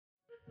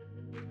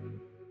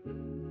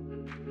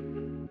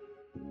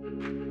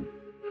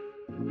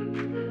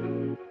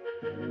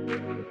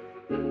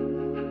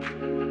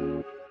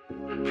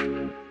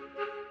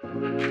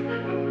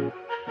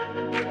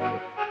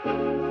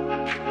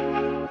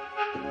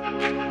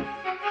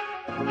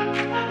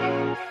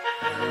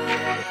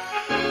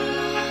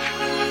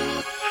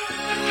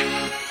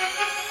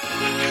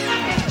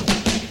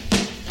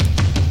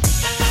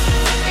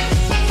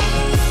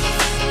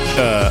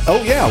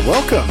Oh yeah,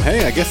 welcome.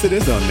 Hey, I guess it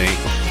is on me.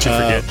 Did you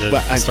forget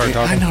to start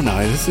talking? I don't know.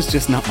 This is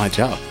just not my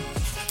job.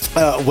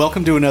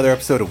 Welcome to another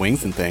episode of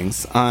Wings and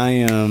Things. I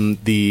am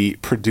the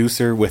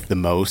producer with the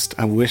most.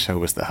 I wish I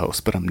was the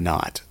host, but I'm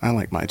not. I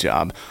like my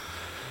job.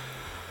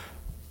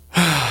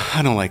 I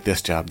don't like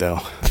this job,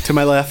 though. To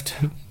my left,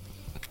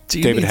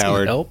 David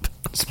Howard,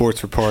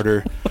 sports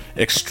reporter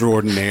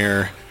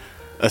extraordinaire,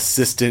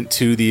 assistant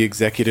to the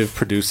executive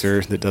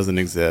producer that doesn't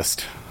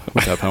exist.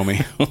 What's up,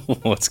 homie?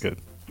 What's good?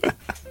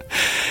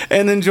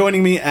 And then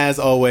joining me, as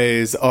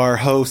always, our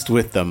host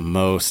with the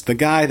most, the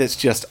guy that's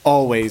just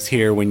always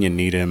here when you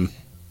need him,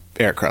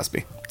 Eric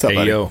Crosby. What's up,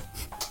 buddy? Yo.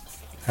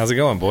 How's it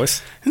going,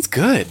 boys? It's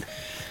good.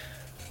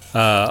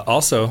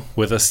 Also,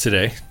 with us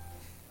today.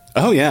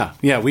 Oh, yeah.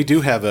 Yeah, we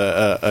do have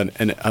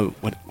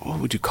what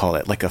would you call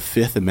it? Like a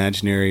fifth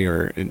imaginary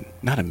or,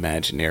 not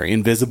imaginary,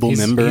 invisible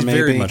member, he's maybe?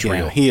 Very much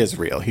real. He is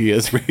real. He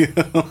is real.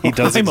 He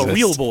does I'm exist. a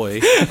real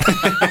boy.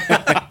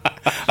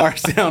 Our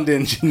sound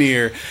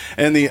engineer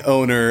and the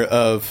owner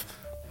of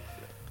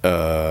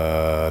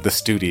the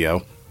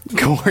studio,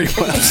 Corey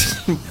West.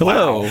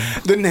 Hello.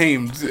 The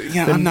names.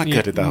 Yeah, I'm not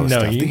good at those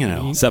stuff. You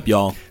know. What's up,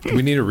 y'all? Do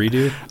we need a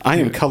redo? I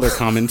am color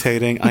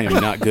commentating. I am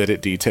not good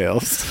at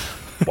details.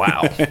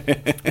 Wow.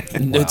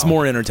 It's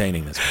more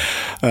entertaining this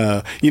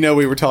way.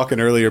 We were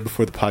talking earlier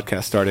before the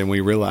podcast started, and we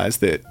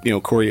realized that,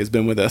 Corey has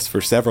been with us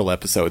for several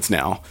episodes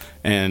now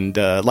and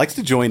likes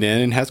to join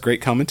in and has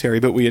great commentary,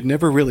 but we had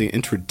never really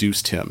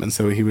introduced him. And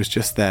so he was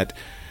just that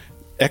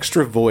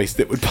extra voice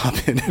that would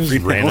pop in every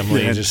now and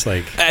Randomly, then. just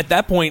like... At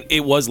that point,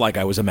 it was like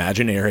I was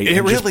imaginary. It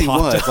and just really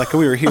popped was. up. Like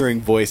we were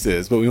hearing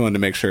voices, but we wanted to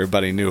make sure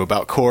everybody knew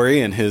about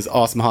Corey and his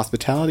awesome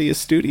hospitality, his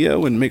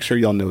studio, and make sure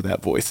y'all know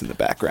that voice in the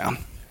background.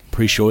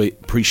 Appreciate.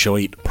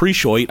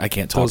 I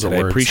can't talk Those are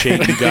today. words.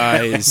 Appreciate you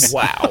guys.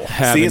 Wow.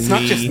 See, it's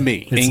not just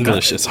me.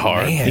 English is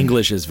hard. Man.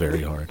 English is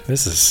very hard.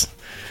 This is...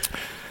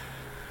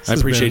 I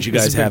appreciate you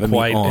guys having me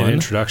quite on. an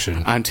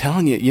introduction. I'm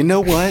telling you, you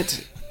know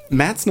what?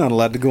 Matt's not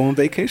allowed to go on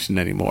vacation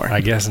anymore. I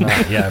guess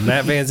not. Yeah,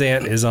 Matt Van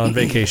Zant is on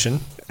vacation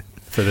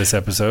for this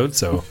episode,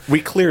 so...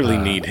 We clearly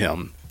need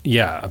him.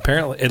 Yeah,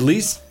 apparently, at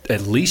least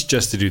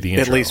just to do the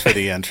intro. At least for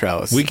the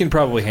intros. We can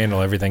probably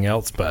handle everything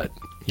else, but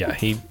yeah,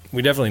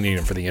 we definitely need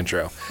him for the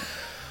intro.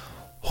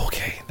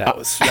 Okay, that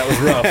was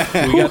rough.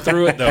 We got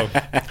through it though.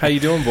 How you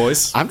doing,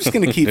 boys? I'm just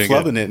going to keep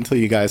flubbing it until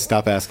you guys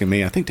stop asking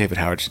me. I think David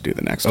Howard should do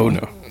the next one.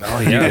 No. Oh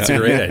yeah, that's a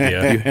great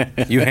idea.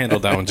 You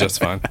handled that one just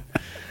fine.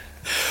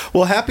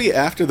 Well, happy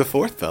after the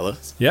 4th,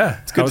 fellas.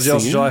 Yeah, good how was to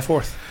y'all's see you. July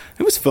 4th?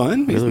 It was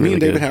fun. Me really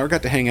and David good. Howard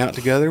got to hang out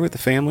together with the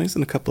families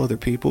and a couple other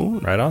people.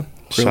 Right on.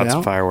 Grill Shot some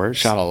out. fireworks.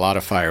 Shot a lot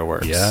of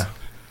fireworks. Yeah.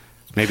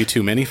 Maybe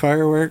too many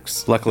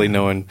fireworks. Luckily,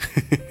 no one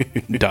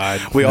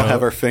died. We all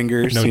have our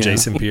fingers. No you know.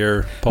 Jason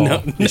Pierre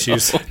Paul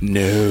issues.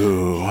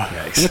 No.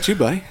 Nice. How about you,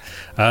 buddy?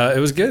 It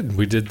was good.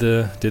 We did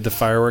the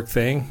firework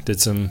thing.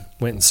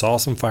 Went and saw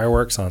some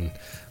fireworks on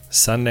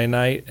Sunday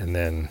night, and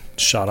then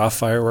shot off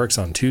fireworks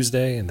on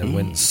Tuesday, and then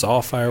went and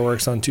saw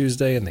fireworks on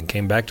Tuesday, and then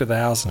came back to the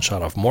house and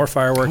shot off more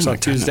fireworks on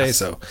Tuesday. goodness.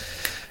 So,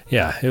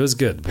 yeah, it was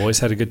good. The boys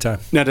had a good time.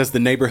 Now, does the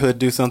neighborhood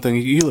do something?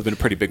 You live in a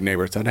pretty big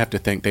neighborhood, so I'd have to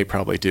think they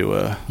probably do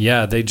a...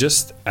 Yeah, they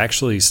just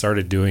actually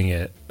started doing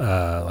it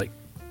like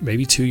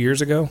maybe 2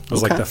 years ago. It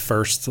was like the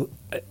first.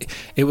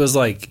 It was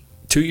like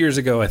 2 years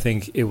ago. I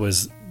think it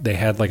was. They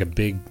had like a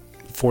big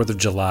 4th of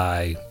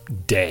July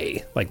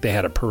day. Like they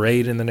had a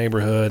parade in the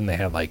neighborhood, and they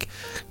had like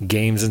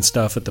games and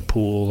stuff at the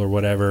pool or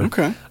whatever.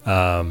 Okay.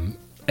 And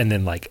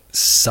then like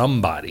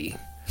somebody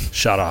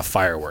shot off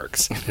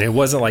fireworks. And it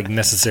wasn't like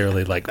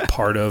necessarily like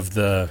part of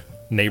the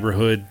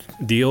neighborhood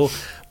deal,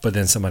 but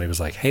then somebody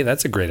was like, hey,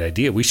 that's a great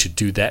idea. We should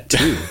do that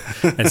too.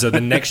 And so the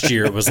next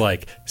year it was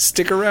like,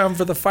 stick around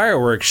for the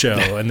fireworks show.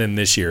 And then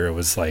this year it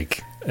was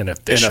like an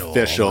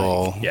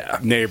official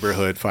like,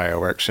 neighborhood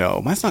fireworks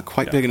show. Mine's not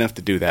quite big enough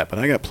to do that, but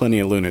I got plenty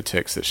of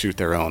lunatics that shoot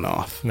their own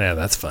off. Yeah,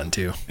 that's fun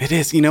too. It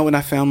is. You know, when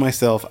I found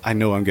myself, I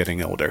know I'm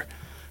getting older.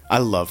 I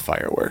love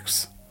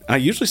fireworks. I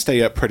usually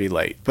stay up pretty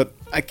late, but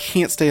I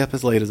can't stay up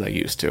as late as I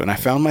used to. And I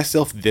found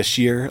myself this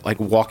year,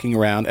 like walking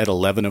around at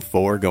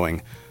 11:04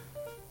 going,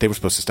 they were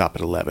supposed to stop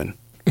at 11.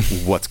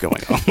 What's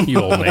going on?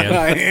 You old man.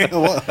 I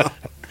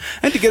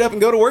had to get up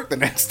and go to work the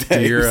next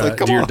day. Do your, It's like,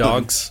 come do your on.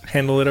 dogs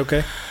handle it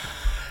okay?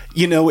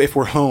 You know, if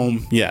we're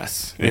home,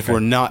 yes. If we're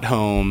not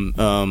home,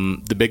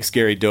 the big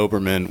scary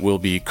Doberman will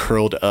be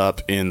curled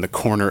up in the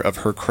corner of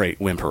her crate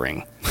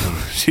whimpering.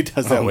 She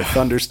does that with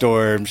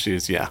thunderstorms.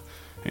 She's, yeah.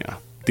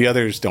 The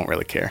others don't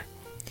really care.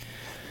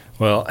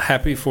 Well,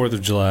 happy 4th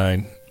of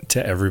July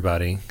to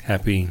everybody.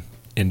 Happy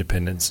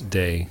Independence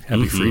Day.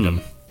 Happy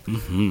freedom.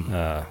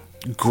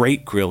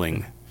 Great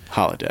grilling.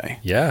 holiday.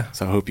 Yeah.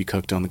 So I hope you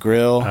cooked on the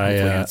grill. Hopefully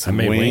you had I some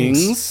made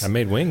wings. I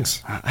made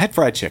wings. I had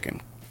fried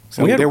chicken.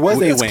 So We had- there was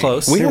we a had wing.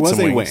 close. There We had was some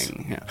a wings.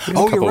 wing. Yeah. We had a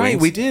Oh, you're couple right.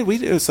 wings. We did. We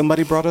did.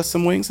 Somebody brought us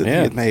some wings that he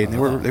had made. They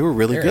were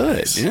really Very good.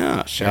 nice.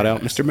 Yeah. Shout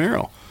out, Mr.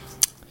 Merrill.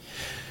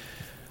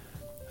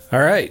 All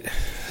right.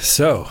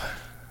 So,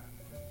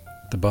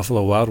 the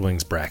Buffalo Wild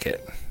Wings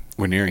bracket.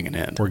 We're nearing an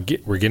end.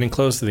 We're getting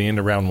close to the end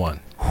of round one.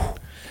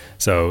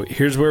 So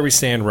here's where we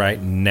stand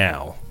right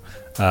now.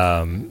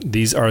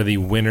 These are the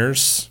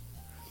winners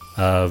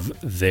of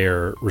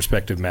their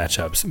respective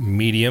matchups.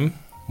 Medium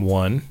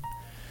won,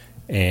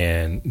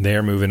 and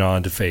they're moving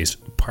on to face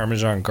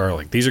Parmesan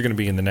Garlic. These are going to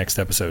be in the next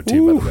episode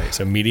too, by the way.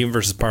 So medium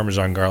versus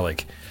Parmesan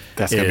Garlic.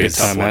 That's gonna be a is-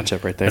 tough one.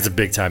 matchup right there. That's a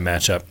big time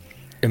matchup.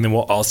 And then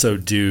we'll also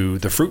do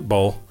the Fruit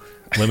Bowl,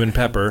 lemon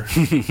pepper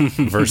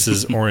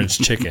versus orange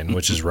chicken,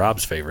 which is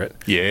Rob's favorite.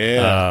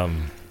 Yeah.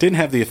 Didn't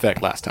have the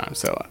effect last time,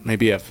 so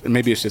maybe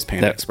it's just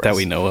Panda Express that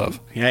we know of.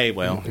 Hey,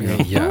 well,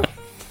 Yeah.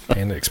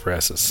 Panda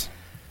Express is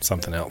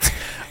something else.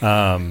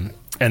 And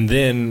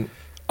then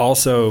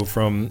also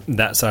from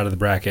that side of the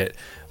bracket,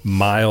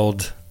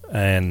 Mild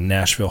and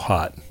Nashville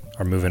Hot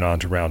are moving on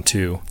to round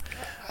two.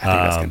 I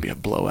think that's gonna be a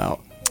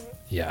blowout.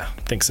 Yeah,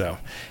 I think so.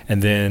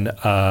 And then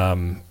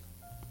a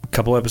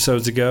couple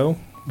episodes ago,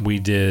 we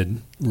did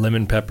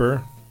Lemon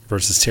Pepper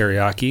versus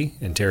Teriyaki,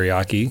 and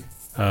Teriyaki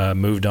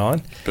moved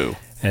on. Boo.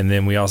 And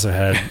then we also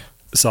had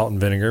Salt and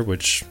Vinegar,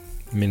 which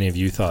many of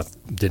you thought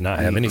did not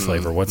have any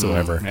flavor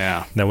whatsoever.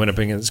 yeah. That went up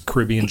against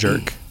Caribbean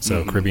Jerk.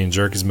 So Caribbean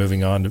Jerk is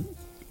moving on to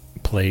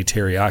play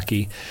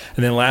Teriyaki.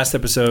 And then last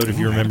episode, if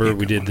you remember,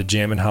 we did the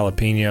Jam and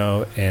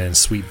Jalapeno and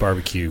Sweet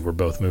Barbecue. We're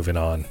both moving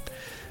on.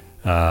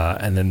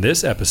 And then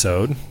this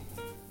episode,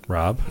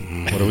 Rob,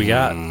 what do we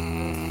got?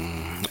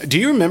 Do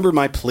you remember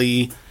my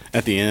plea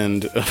at the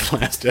end of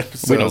last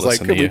episode? We don't I was like,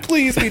 listen "Could to we you."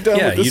 please be done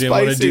Yeah, with the you didn't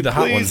wanna spicy? do the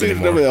hot please?" ones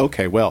anymore.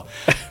 Okay, well,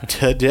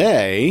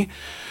 today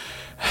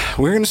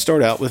we're going to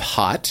start out with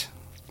hot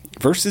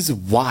versus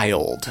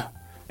wild.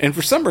 And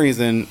for some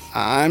reason,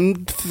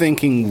 I'm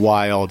thinking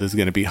wild is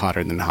going to be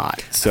hotter than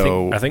hot.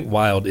 So I think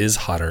Wild is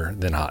hotter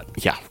than hot.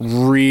 yeah,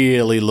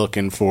 really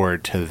looking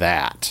forward to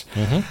that.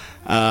 Then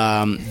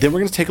we're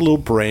going to take a little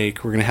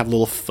break. We're going to have a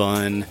little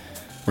fun.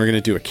 We're going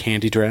to do a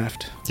candy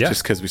draft. Yeah.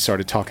 Just because we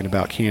started talking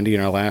about candy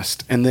in our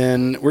last. And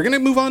then we're going to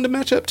move on to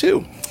matchup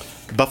 2.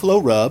 Buffalo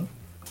Rub.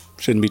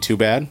 Shouldn't be too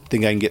bad.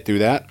 Think I can get through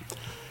that.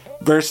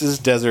 Versus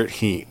Desert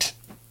Heat.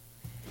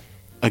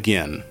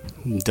 Again,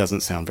 doesn't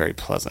sound very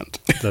pleasant.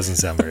 Doesn't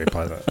sound very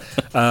pleasant.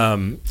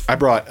 I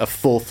brought a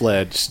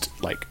full-fledged,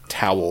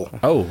 towel.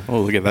 Oh,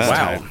 look at that.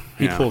 Wow.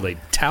 He Yeah. pulled a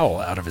towel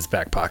out of his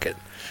back pocket.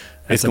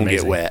 That's It's going to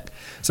get amazing. wet.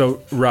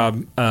 So,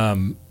 Rob,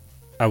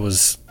 I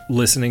was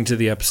listening to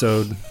the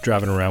episode,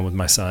 driving around with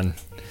my son,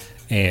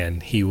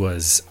 and he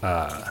was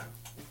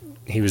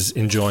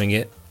enjoying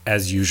it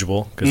as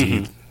usual because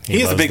he He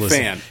is a loves big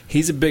listening. fan.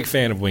 He's a big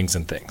fan of Wings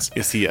and Things.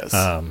 Yes, he is.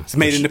 He's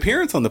made an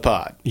appearance on the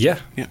pod. Yeah,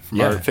 Yeah, from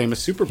our famous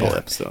Super Bowl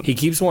episode. He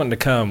keeps wanting to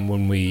come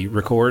when we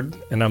record,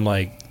 and I'm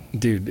like,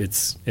 dude,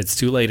 it's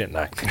too late at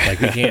night. Like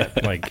we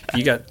can't. Like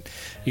you got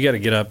to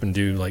get up and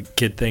do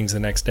kid things the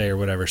next day or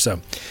whatever.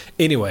 So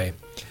anyway,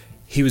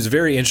 he was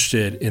very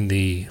interested in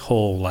the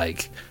whole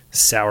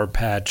Sour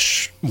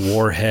Patch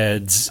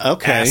Warheads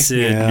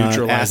acid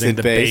neutralizing acid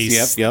the base,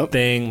 base yep.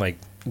 thing.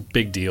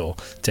 Big deal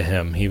to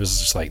him. He was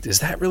just like,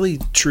 is that really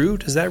true?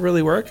 Does that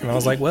really work? And I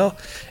was like, well,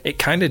 it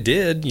kind of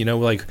did,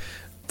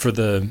 for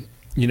the,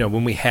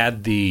 when we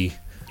had the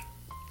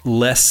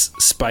less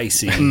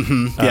spicy,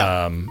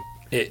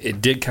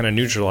 it did kind of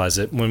neutralize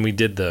it. When we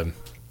did the,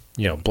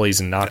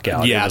 Blazing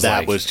Knockout. Yeah, it was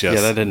that was just,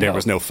 that didn't there help.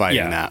 was no fighting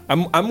yeah. that.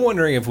 I'm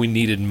wondering if we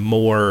needed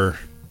more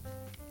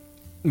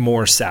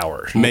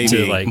sour. Maybe.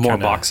 to, More kinda-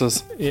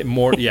 boxes?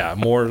 more.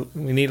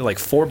 We needed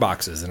 4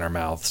 boxes in our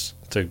mouths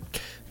to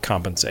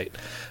compensate.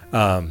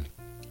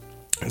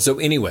 So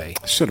anyway,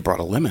 Should have brought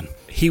a lemon.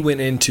 he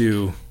went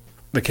into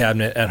the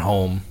cabinet at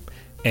home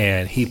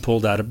and he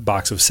pulled out a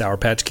box of Sour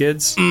Patch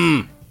Kids.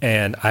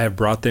 And I have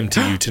brought them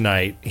to you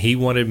tonight. He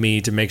wanted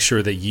me to make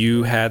sure that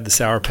you had the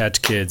Sour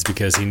Patch Kids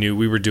because he knew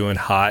we were doing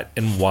hot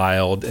and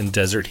wild and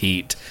desert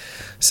heat.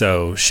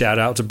 So shout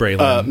out to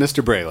Braylon.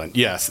 Mr. Braylon,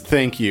 yes,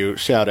 thank you.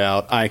 Shout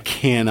out. I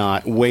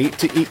cannot wait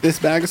to eat this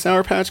bag of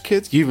Sour Patch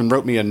Kids. You even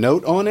wrote me a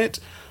note on it.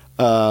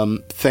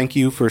 Thank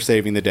you for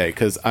saving the day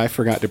because I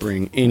forgot to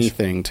bring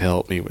anything to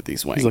help me with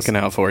these wings. He's looking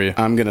out for you.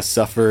 I'm going to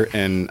suffer,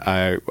 and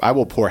I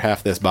will pour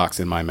half this box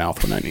in my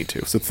mouth when I need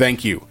to. So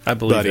thank you, I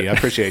believe buddy. it. I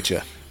appreciate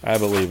you. I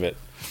believe it.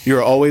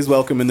 You're always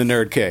welcome in the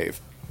Nerd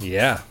Cave.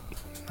 Yeah.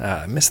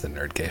 I miss the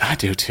Nerd Cave. I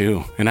do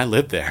too, and I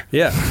live there.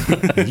 Yeah.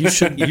 You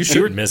should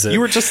miss it.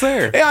 You were just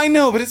there. Yeah, I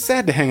know, but it's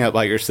sad to hang out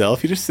by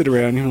yourself. You just sit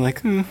around and you're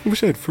like, I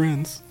wish I had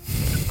friends.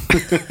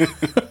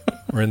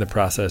 We're in the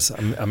process.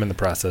 I'm in the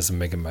process of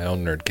making my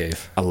own nerd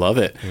cave. I love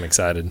it. I'm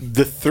excited.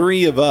 The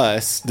three of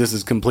us, this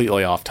is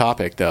completely off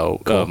topic though,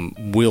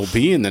 will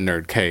be in the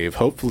Nerd Cave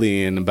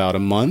hopefully in about a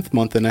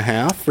month and a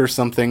half for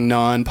something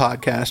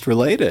non-podcast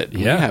related.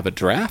 Yeah. We have a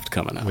draft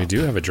coming up. We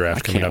do have a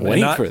draft coming Can't up. wait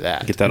Not- for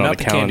that. Get that on Not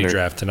the the candy calendar.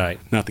 draft tonight,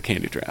 Not the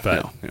candy draft,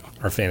 but no.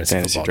 our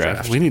fantasy football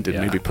draft. We need to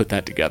Yeah. maybe put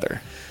that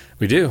together.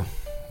 We do.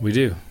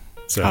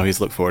 So I always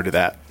look forward to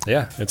that.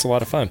 yeah, it's a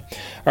lot of fun.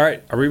 All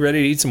right, are we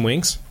ready to eat some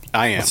wings?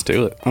 I am. Let's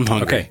do it. I'm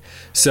hungry. Okay,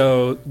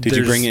 so Did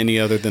you bring any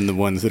other than the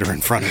ones that are in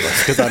front of us?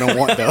 Because I don't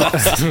want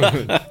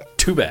those.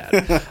 Too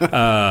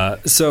bad.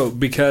 So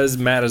because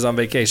Matt is on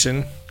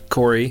vacation,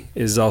 Corey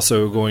is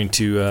also going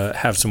to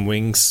have some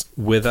wings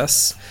with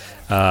us,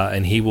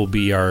 and he will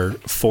be our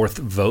fourth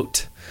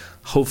vote.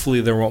 Hopefully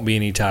there won't be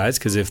any ties,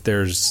 because if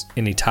there's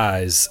any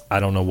ties, I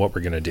don't know what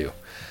we're going to do.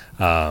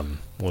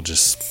 We'll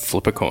just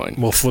Flip a coin.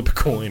 we'll flip a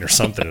coin or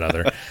something or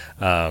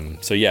other.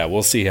 So yeah,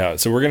 we'll see how.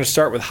 So we're going to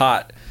start with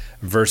hot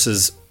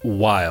versus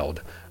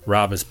wild.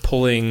 Rob is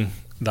pulling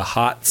the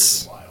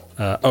hots.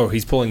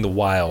 He's pulling the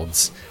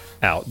wilds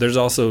out. There's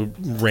also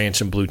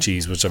ranch and blue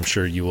cheese, which I'm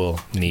sure you will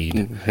need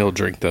He'll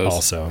drink those.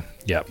 also.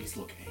 Yep.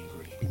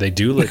 They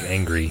do look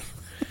angry.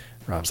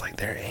 Rob's like,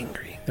 they're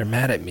angry. They're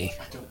mad at me.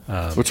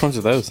 Which ones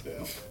are those?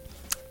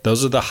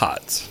 Those are the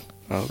hots,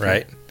 Oh, okay.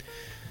 right?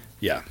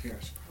 Yeah.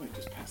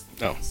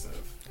 Oh.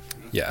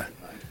 Yeah.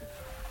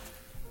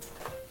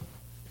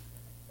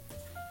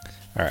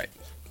 All right.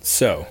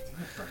 So,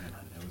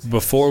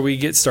 before we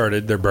get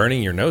started, they're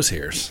burning your nose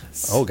hairs.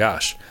 Oh,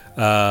 gosh.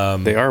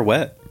 They are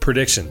wet.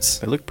 Predictions.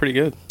 They look pretty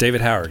good.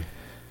 David Howard,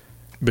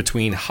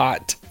 between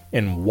hot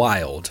and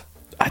wild.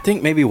 I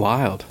think maybe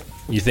wild.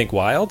 You think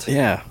wild?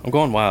 Yeah, I'm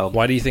going wild.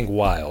 Why do you think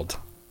wild?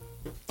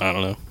 I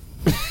don't know.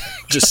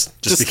 Just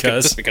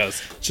because? Just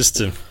because. Just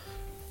to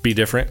be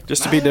different?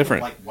 Just to be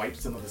different. Like wipe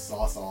some of the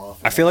sauce off.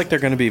 I feel like they're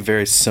going to be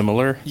very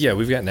similar. Yeah,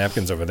 we've got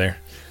napkins over there.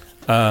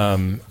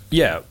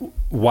 Yeah,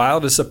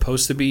 wild is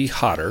supposed to be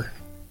hotter.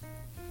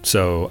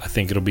 So I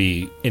think it'll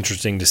be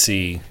interesting to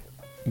see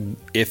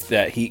if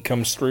that heat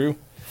comes through.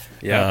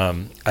 Yeah.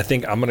 I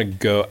think I'm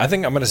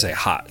gonna say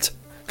hot,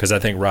 because I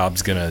think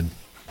Rob's gonna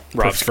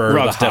prefer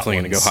Rob's the hot definitely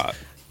going to go ones hot.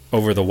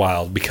 over the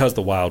wild, because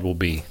the wild will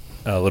be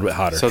a little bit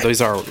hotter. So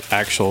these are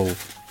actual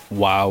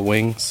wild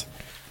wings.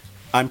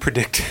 I'm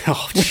predicting.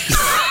 Oh,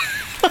 jeez.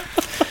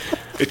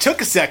 It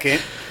took a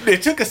second.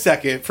 It took a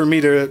second for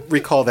me to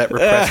recall that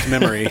repressed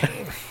memory.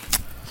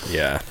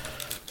 yeah.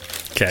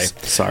 Okay.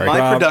 Sorry. My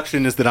Rob.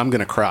 prediction is that I'm going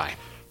to cry.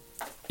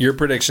 Your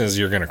prediction is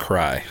you're gonna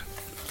cry.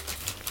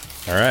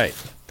 All right.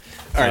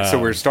 All right, so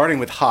we're starting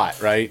with hot,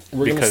 right?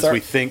 We're gonna Because start- we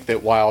think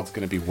that wild's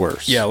going to be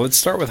worse. Yeah, let's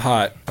start with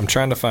hot. I'm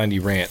trying to find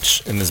you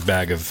ranch in this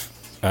bag of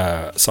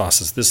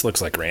sauces. This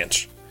looks like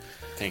ranch.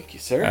 Thank you,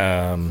 sir.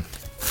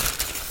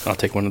 I'll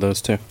take one of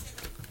those too.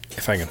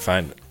 If I can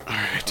find it. All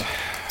right.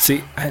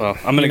 See, Well,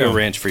 I'm going to you go know,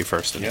 ranch free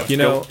first. You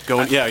know,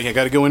 Go yeah, you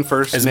got to go in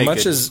first. as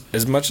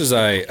naked. much as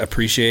I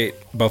appreciate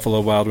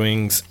Buffalo Wild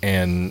Wings,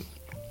 and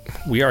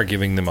we are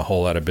giving them a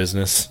whole lot of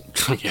business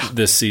Yeah.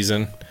 this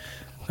season.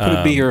 Put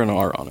a B or an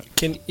R on it.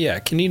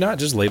 Can you not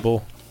just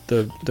label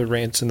the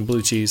ranch and the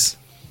blue cheese?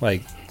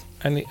 Like,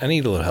 I need a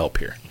little help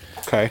here.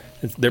 Okay.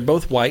 They're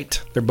both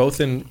white. They're both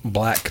in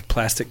black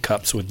plastic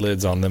cups with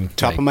lids on them.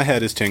 Top of my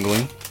head is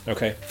tingling.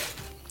 Okay.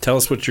 Tell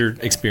us what you're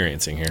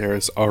experiencing here. There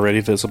is already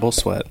visible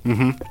sweat.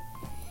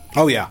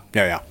 Oh, yeah.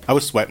 Yeah. I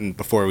was sweating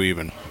before we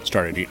even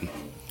started eating.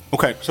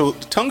 Okay, so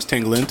the tongue's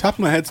tingling. Top of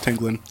my head's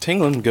tingling.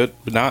 Tingling, good,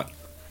 but Not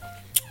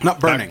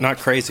burning. not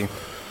crazy.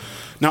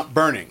 Not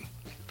burning.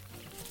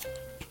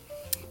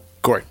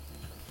 Corey.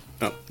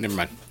 Oh, never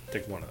mind.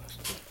 Take one of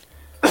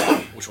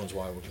those. Which one's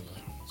wild? Which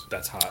one's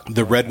that's hot?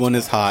 The red one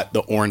is hot. The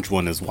orange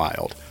one is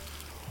wild.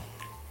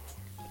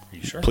 Are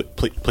you sure?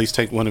 Please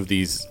take one of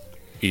these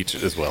each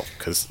as well,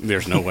 because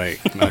there's no way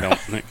I don't.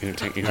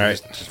 All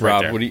right, just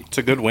Rob, there. what do you? It's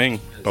a good wing.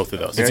 Both of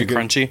those. Very It's a good-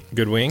 crunchy,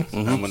 Good wing.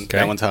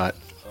 That one's hot,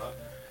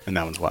 and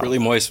that one's wild. really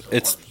moist.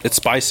 It's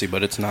spicy,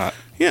 but it's not.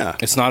 Yeah.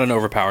 It's not an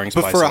overpowering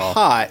But spice for a at all.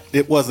 hot,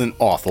 it wasn't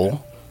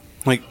awful.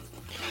 Like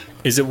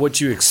Is it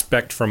what you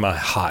expect from a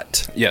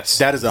hot? Yes,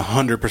 that is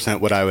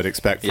 100% what I would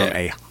expect from Yeah.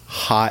 a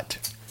hot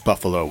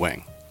buffalo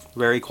wing.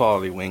 very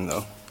quality wing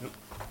though.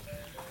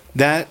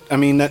 That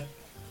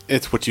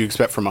it's what you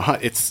expect from a hot.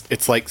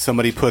 It's like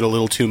somebody put a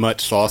little too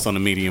much sauce on a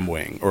medium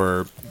wing,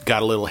 or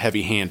got a little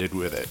heavy-handed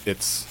with it.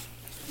 It's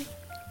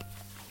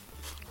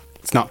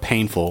not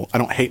painful. I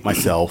don't hate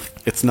myself.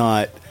 It's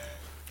not.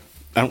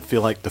 I don't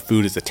feel like the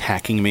food is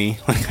attacking me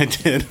like I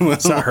did.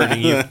 It's not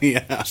hurting you.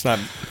 Yeah. It's not.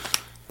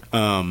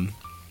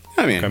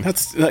 I mean, Okay.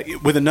 that's like,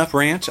 with enough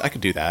ranch, I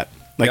could do that.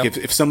 Like Yep.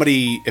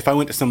 if I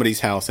went to somebody's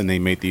house and they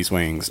made these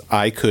wings,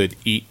 I could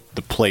eat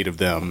the plate of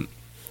them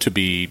to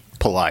be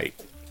polite.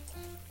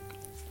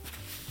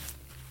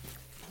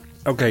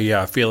 Okay,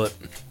 yeah, I feel it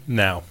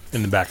now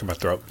in the back of my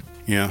throat.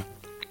 Yeah.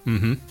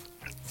 Mm-hmm.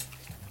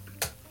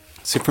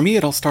 See, for me,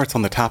 it all starts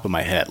on the top of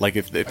my head. Like,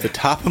 if the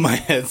top of my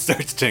head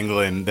starts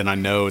tingling, then I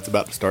know it's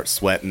about to start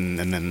sweating,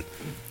 and then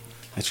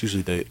that's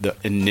usually the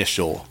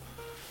initial.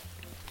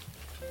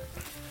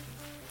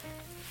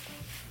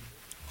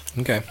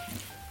 Okay.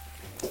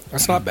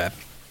 That's not bad.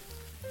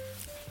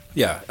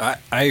 Yeah,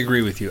 I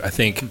agree with you. I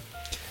think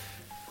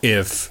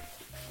if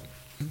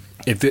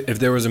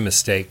there was a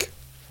mistake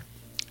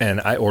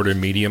and I ordered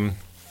medium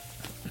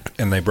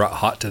and they brought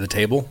hot to the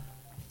table,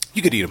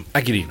 You could eat them.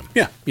 I could eat them.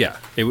 Yeah. Yeah.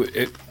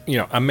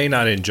 I may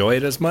not enjoy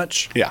it as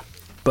much, Yeah.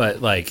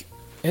 but like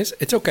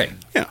it's okay.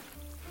 Yeah.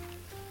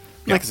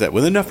 Like I said,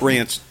 with enough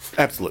ranch,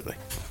 absolutely.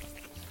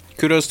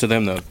 Kudos to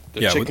them though.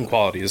 The Yeah, chicken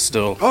quality is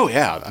still. Oh,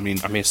 yeah. I mean,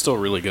 It's still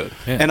really good.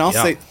 and I'll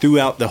Yeah. say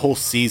throughout the whole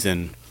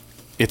season,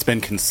 it's been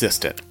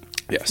consistent.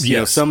 Yes. You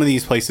know, Yes. some of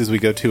these places we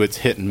go to, it's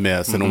hit and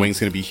miss, and a wing's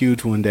going to be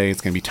huge one day,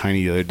 it's going to be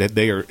tiny the other day.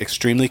 They are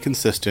extremely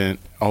consistent,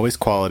 always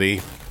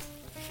quality.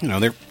 You know,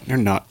 they're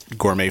not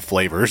gourmet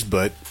flavors,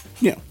 but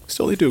you know,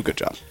 still they do a good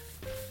job.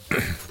 All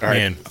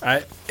right.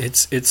 Man,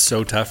 it's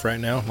so tough right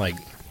now. Like,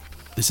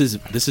 This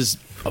is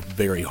a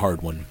very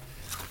hard one.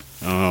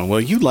 Well,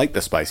 you like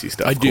the spicy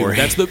stuff. I do. Corey.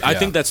 I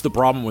think that's the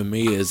problem with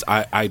me is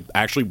I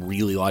actually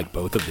really like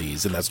both of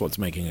these, and that's what's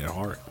making it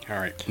hard. All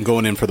right. I'm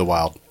going in for the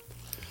wild.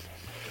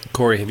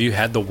 Corey, have you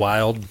had the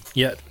wild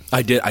yet?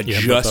 I did. I You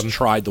have both of just them?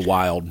 tried the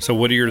wild. So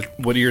what are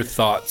your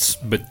thoughts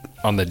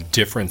on the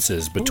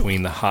differences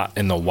between the hot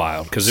and the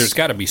wild? Because there's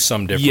got to be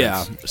some difference.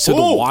 Yeah. So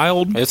the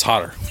wild, It's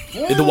hotter.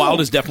 the wild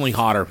is definitely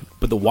hotter,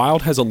 but the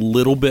wild has a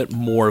little bit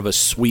more of a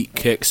sweet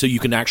kick, so you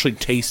can actually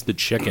taste the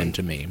chicken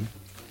to me.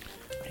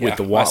 Yeah, With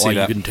the I wild, see like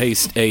that. you can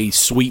taste a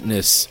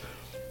sweetness,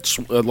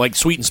 like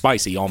sweet and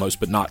spicy almost,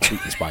 but not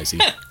sweet and spicy.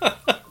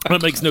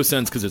 That makes no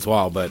sense because it's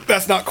wild, but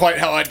That's not quite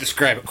how I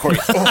describe it, Corey.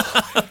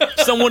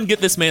 someone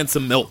get this man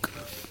some milk.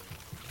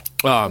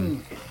 I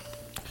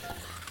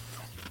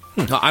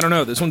don't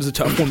know. This one's a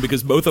tough one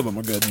because both of them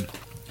are good.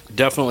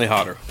 Definitely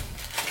hotter.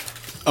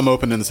 I'm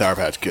opening the Sour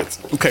Patch Kids.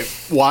 Okay,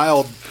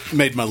 wild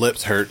made my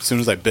lips hurt as soon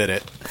as I bit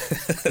it.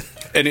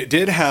 And it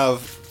did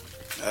have,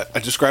 I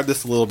described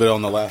this a little bit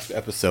on the last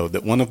episode,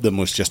 that one of them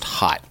was just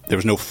hot. There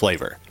was no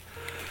flavor.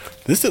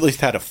 This at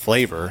least had a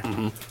flavor.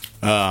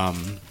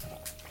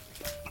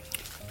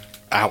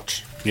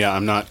 Ouch. Yeah,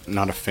 I'm not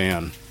a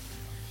fan.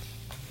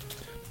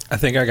 I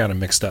think I got them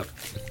mixed up.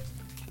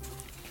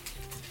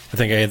 I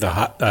think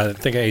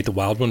I ate the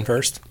wild one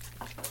first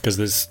because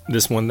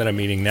this one that I'm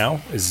eating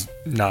now is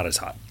not as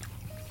hot.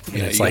 And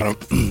Yeah, it's you like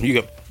got 'em- you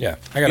got. yeah,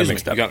 I got it excuse me,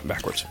 mixed up. You got it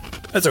backwards.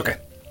 That's okay.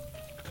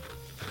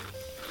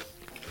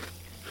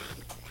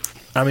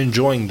 I'm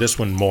enjoying this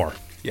one more.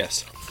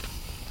 Yes.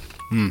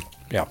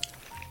 Yeah.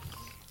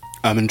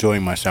 I'm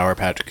enjoying my Sour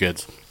Patch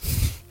Kids.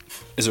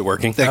 Is it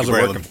working? Thank How's you, it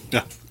Braylon. working?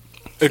 Yeah.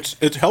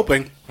 It's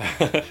helping.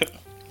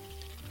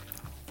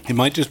 It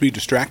might just be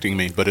distracting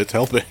me, but it's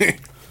helping.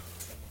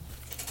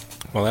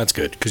 Well, that's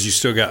good because you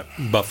still got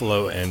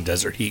Buffalo and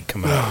Desert Heat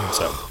coming out.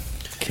 So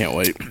Can't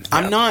wait.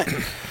 I'm not.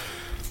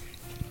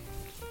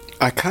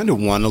 I kind of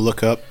want to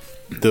look up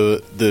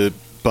the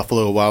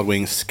Buffalo Wild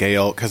Wings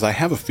scale because I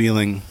have a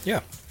feeling.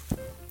 yeah,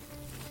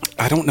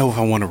 I don't know if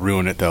I want to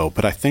ruin it though,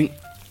 but I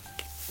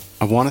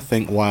want to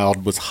think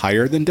Wild was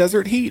higher than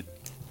Desert Heat.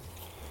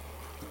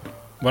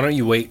 why don't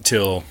you wait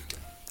till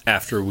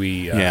after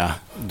we Yeah.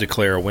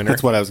 declare a winner?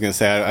 That's what I was going to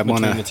say. I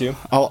want Between the two? to.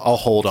 I'll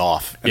hold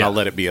off and Yeah. I'll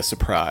let it be a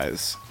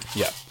surprise.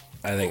 Yeah,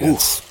 I think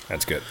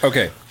that's good.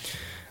 Okay,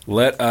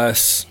 let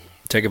us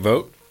take a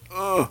vote.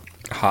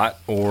 Hot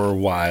or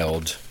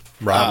wild?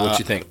 Rob, what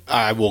you think?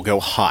 I will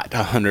go hot,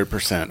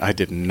 100%. I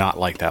did not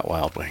like that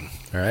Wild Wing.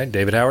 All right,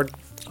 David Howard,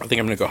 I think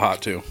I'm gonna go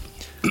hot too.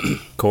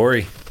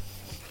 Corey.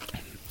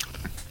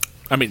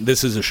 I mean,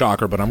 this is a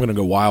shocker, but I'm going to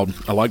go wild.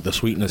 I like the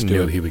sweetness to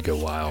Knew it. he would go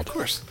wild. Of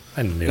course.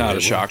 I knew Not it a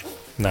would. shock.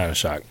 Not a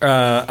shock.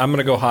 I'm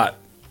gonna go hot,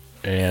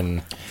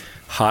 and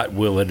hot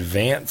will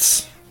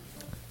advance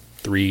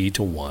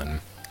 3-1.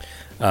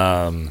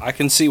 I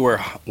can see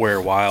where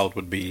wild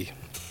would be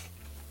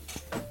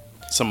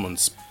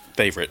someone's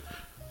favorite.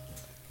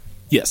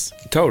 Yes.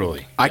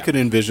 Totally. I could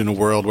envision a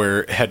world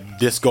where had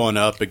this gone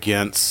up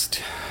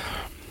against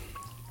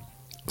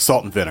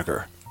Salt and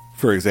Vinegar,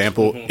 for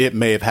example, it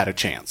may have had a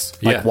chance.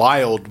 Like Yeah.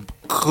 Wild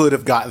could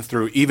have gotten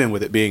through even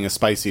with it being as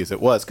spicy as it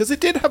was because it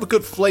did have a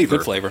good flavor.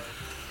 Good flavor.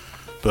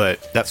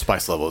 But that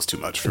spice level is too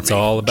much for me. It's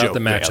all about Joke.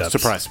 the Yeah, matchups.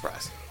 surprise,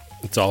 surprise.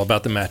 It's all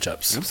about the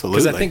matchups.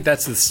 Absolutely. Because I think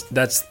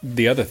that's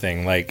the other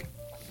thing. Like,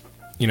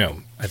 you know,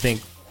 I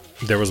think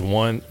there was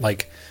one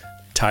like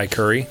Thai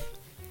curry.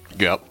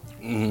 Yep.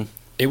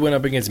 It went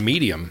up against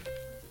medium,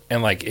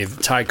 and like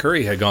if Thai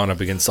curry had gone up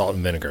against salt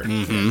and vinegar,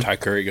 Thai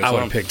curry goes I would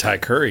on. have picked Thai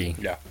curry.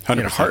 Yeah. in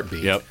a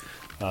heartbeat. Yep.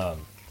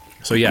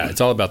 So yeah, it's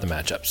all about the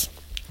matchups.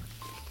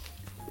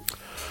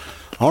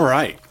 All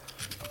right.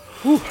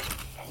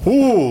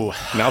 Ooh.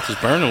 Mouth is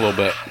burning a little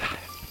bit.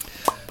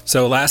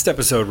 So last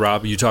episode,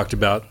 Rob, you talked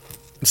about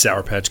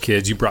Sour Patch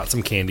Kids. You brought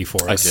some candy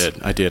for I us.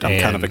 did. I'm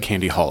kind of a And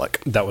candy holic.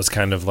 that was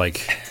kind of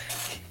like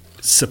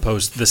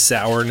the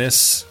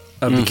sourness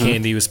of the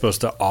candy was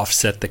supposed to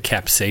offset the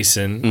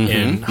capsaicin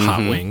in hot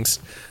wings.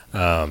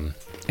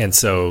 And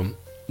so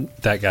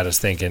that got us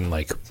thinking,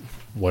 like,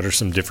 what are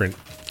some different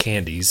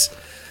candies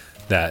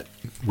that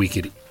we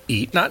could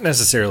eat? Not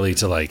necessarily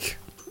to, like,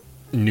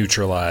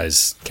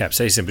 neutralize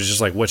capsaicin, but it's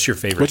just like, what's your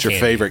favorite What's your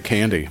candy? favorite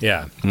candy?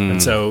 Yeah.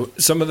 And so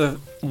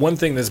one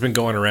thing that's been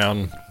going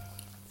around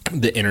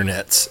the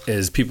internets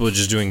is people are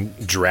just doing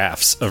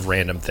drafts of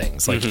random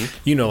things. Like,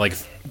 like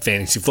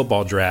fantasy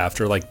football draft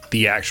or like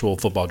the actual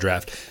football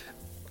draft.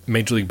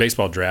 Major League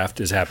Baseball draft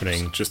is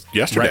happening Just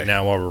yesterday. right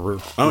now while we're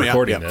Oh,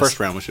 recording yeah. this. First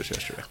round was just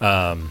yesterday.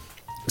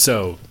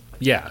 So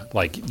yeah,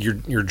 like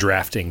you're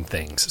drafting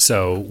things.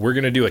 So we're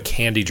gonna do a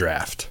candy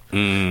draft.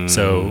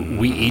 So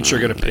we each are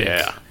gonna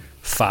pick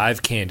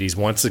 5 candies.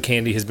 Once the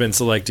candy has been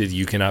selected,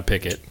 you cannot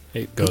pick it.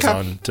 It goes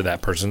on to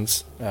that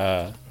person's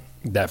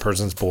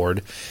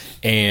board.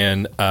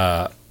 And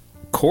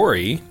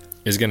Corey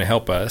is gonna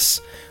help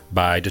us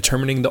by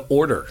determining the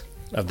order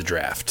of the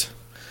draft.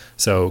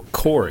 So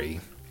Corey,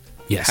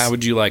 Yes. how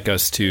would you like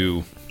us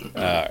to?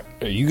 Are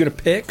you gonna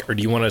pick, or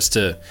do you want us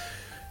to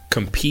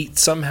compete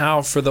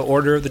somehow for the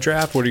order of the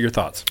draft? What are your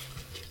thoughts?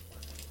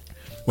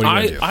 What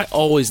are you gonna do? I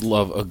always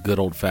love a good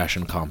old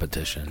fashioned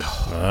competition.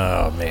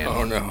 Oh man!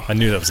 Oh, no. I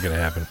knew that was going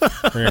to happen.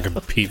 We're going to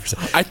compete for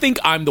something. I think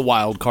I'm the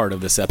wild card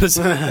of this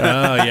episode.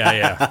 Oh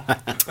yeah.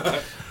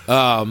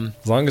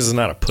 As long as it's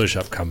not a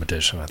push-up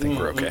competition, I think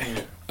we're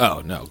okay.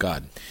 Oh no,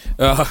 God!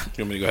 You want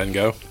me to go ahead and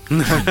go?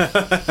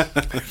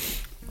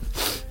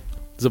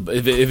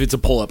 If it's a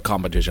pull up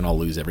competition, I'll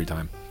lose every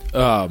time.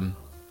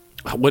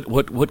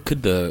 What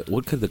could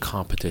the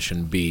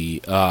competition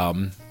be?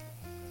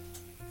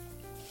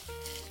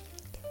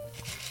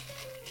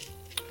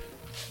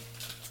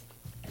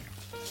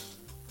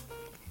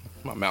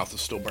 My mouth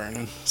is still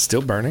burning.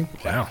 Still burning?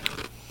 Wow.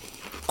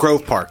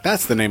 Grove Park.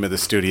 That's the name of the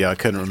studio. I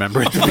couldn't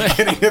remember at the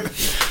beginning of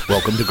it.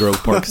 Welcome to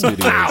Grove Park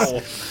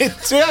Studios.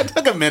 It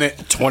took a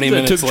minute. 20 It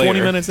minutes took 20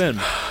 later. minutes in.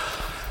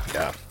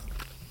 Yeah.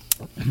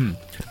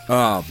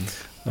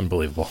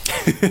 Unbelievable.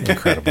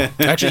 Incredible.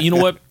 Actually, you know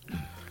what?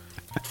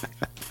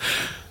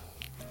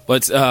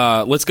 Let's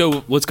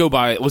go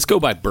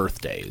by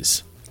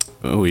birthdays.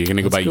 Oh, you're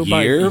gonna go by Let's go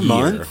year,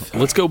 month,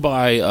 Let's go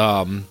by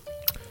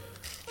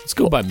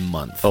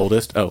month.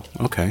 oldest. Oh,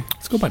 okay.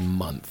 Let's go by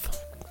month.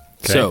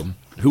 Okay. So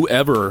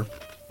whoever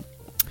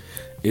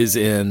is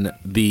in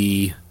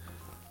the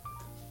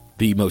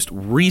most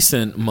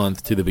recent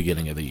month to the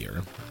beginning of the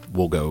year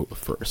will go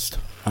first.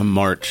 I'm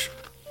March.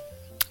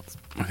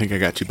 I think I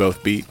got you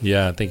both beat.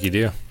 Yeah, I think you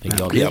do. Think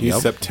y'all Yeah, get- you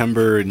yep.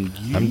 September and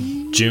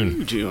I'm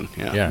June. June.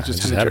 Yeah, Yeah, I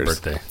just had a yours.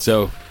 birthday.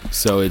 So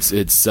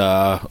it's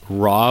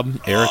Rob,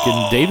 Eric,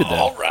 and David then.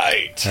 All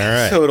right. All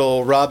right.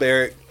 Total Rob,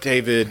 Eric,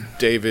 David,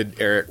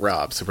 Eric,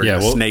 Rob. So we're gonna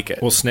we'll snake it.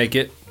 We'll snake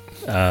it.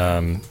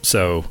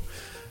 So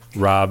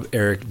Rob,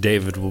 Eric,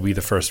 David will be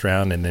the first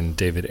round, and then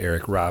David,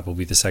 Eric, Rob will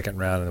be the second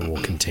round, and then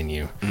we'll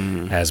continue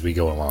as we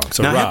go along.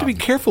 So now Rob, I have to be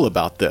careful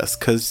about this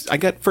because I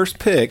got first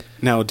pick.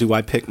 Now, do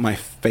I pick my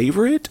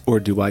favorite or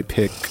do I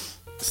pick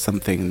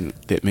something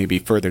that may be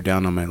further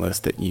down on my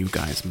list that you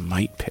guys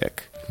might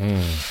pick?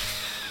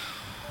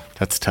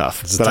 That's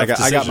tough. It's a But tough I got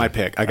decision. my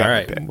pick. I got All my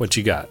right, pick. what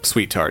you got?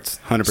 Sweet tarts,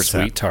 100%.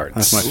 Sweet tarts.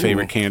 That's my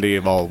favorite Ooh. candy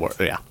of all.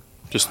 Yeah,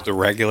 Just the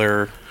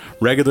regular.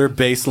 regular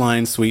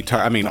baseline sweet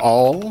tart. I mean,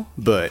 all,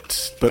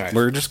 but Nice.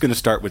 we're just going to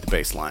start with the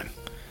baseline.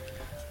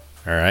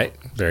 All right,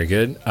 very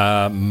good.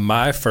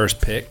 My first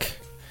pick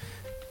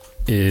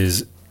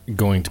is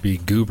going to be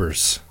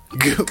Goobers.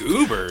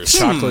 Goobers.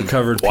 Chocolate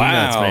covered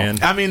peanuts, Wow. man.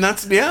 I mean,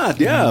 that's but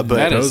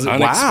That is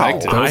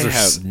unexpected. Wow. Those I are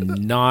have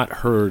not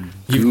heard.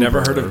 You've never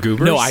heard Goober. of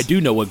Goobers? No, I do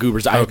know what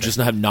Goobers. I just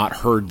have not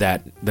heard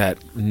that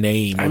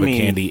name of mean,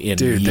 a candy in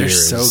Dude, they're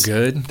years. so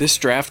good. This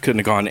draft couldn't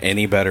have gone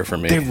any better for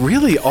me. They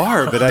really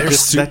are, but that They're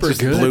just super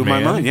good, blew my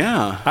man. mind.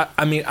 Yeah.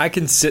 I mean, I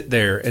can sit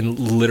there and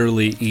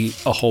literally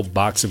eat a whole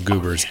box of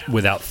Goobers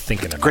without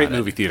thinking about it. Great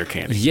movie theater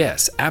candy.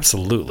 Yes,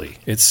 absolutely.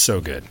 It's so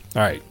good.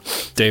 All right,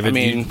 David. I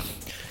mean,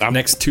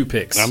 next 2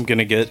 picks. I'm going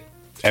to get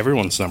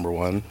everyone's number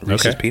one,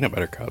 Reese's Okay. Peanut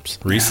Butter Cups.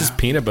 Reese's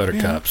peanut butter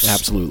cups. It's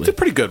Absolutely. a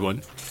pretty good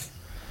one.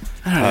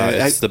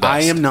 It's the best.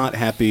 I am not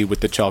happy with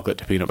the chocolate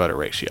to peanut butter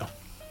ratio.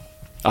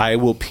 I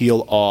will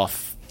peel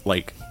off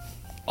like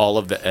all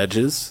of the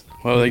edges,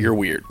 Well, you're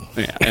weird.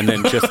 yeah, and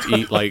then just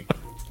eat like,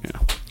 you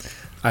know.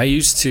 I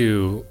used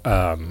to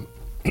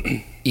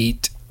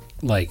eat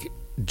like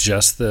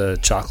just the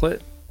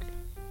chocolate,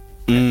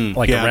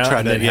 like yeah, around, try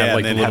and to- then yeah, have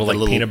like and the then little have the like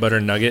little- peanut butter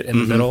nugget in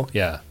the middle.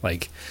 Yeah,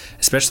 like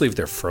especially if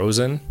they're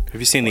frozen.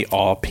 Have you seen the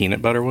all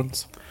peanut butter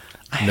ones?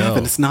 I No.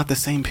 haven't. It's not the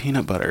same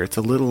peanut butter. It's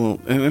a little.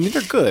 I mean,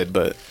 they're good,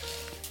 but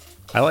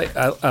I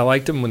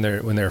liked them when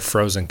they're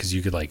frozen because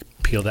you could like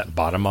peel that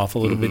bottom off a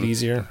little bit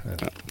easier.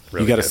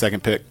 Really you got a good.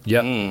 second pick.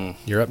 Yep,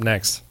 you're up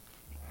next.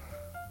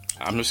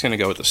 I'm just going to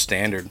go with the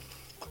standard.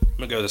 I'm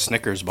going to go with the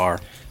Snickers bar.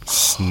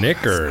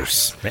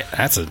 Snickers, man,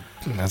 that's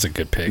a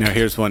good pick. Now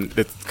here's one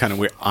that's kind of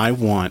weird. I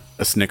want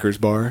a Snickers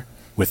bar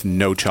with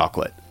no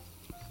chocolate.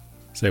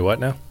 Say what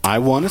now? I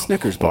want a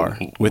Snickers bar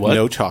with What?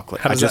 no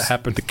chocolate. How does I that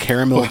happen? The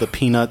caramel, the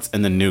peanuts,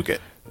 and the nougat.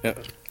 Yeah.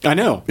 I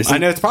know. I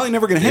know. It's probably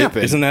never going to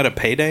happen. Isn't that a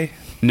payday?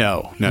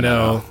 No.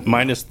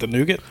 Minus the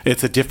nougat?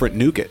 It's a different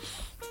nougat.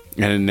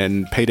 And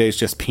then Payday's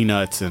just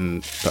peanuts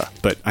and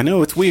but I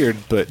know it's weird,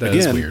 but That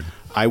again, is weird.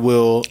 I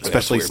will,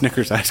 especially weird.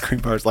 Snickers ice cream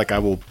bars, like I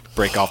will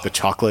break off the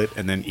chocolate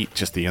and then eat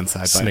just the inside.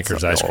 by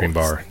Snickers itself. ice cream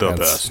bar. The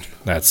That's- best.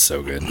 That's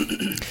so good.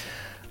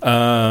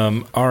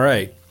 All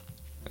right.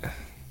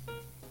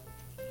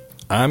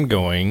 I'm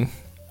going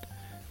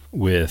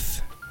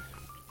with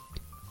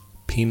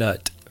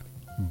peanut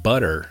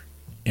butter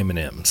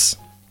M&Ms.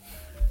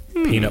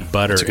 Peanut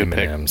butter That's a good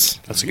pick. M&Ms.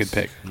 That's a good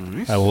pick.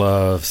 I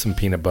love some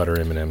peanut butter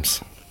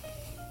M&Ms.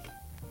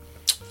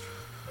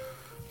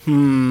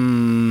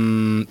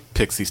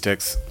 Pixie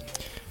sticks.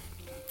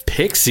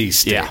 Pixie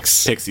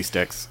sticks. Pixie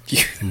sticks.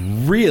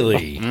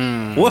 Really?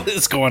 What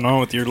is going on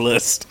with your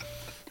list?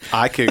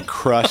 I could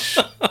crush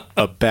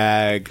a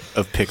bag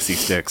of pixie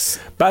sticks.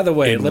 By the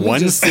way, In let me one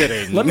just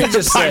sitting Let me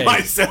just by say.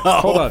 myself.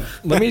 Hold on.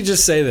 Let me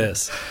just say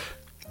this.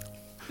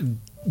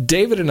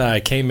 David and I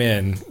came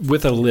in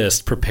with a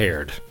list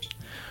prepared.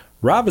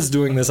 Rob is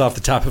doing this off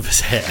the top of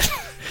his head,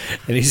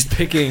 and he's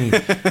picking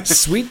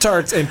sweet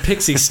tarts and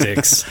pixie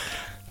sticks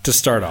to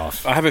start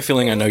off. I have a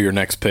feeling I know your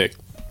next pick.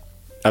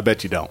 I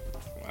bet you don't.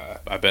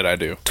 I bet I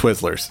do.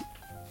 Twizzlers.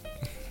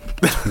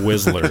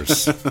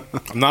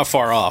 Twizzlers. I'm not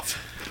far off.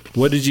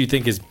 What did you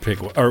think his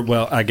pick was? Or,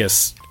 well, I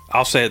guess,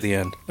 I'll say at the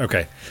end.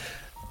 okay.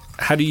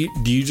 How do you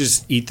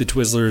just eat the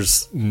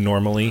Twizzlers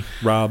normally,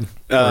 Rob?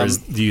 Or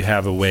do you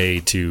have a way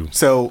to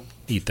So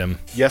eat them?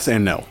 yes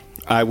and no.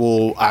 I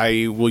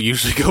will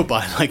usually go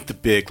buy like the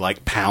big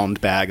like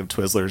pound bag of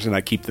Twizzlers and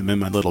I keep them in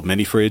my little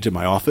mini fridge in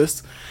my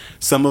office.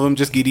 Some of them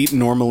just get eaten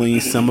normally.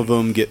 Some of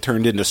them get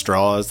turned into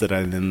straws that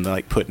I then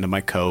like put into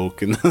my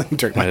Coke and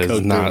drink my That is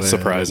Coke. not through it.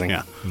 surprising.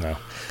 Yeah. No.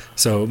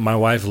 So my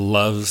wife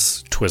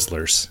loves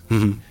Twizzlers,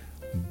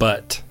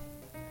 but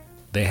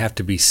they have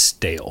to be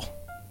stale.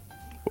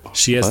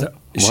 She has What?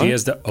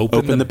 to open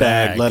Open the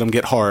bag, let them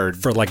get hard.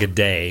 for like a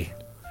day,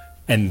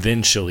 and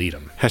then she'll eat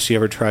them. Has she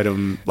ever tried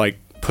them like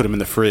put them in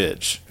the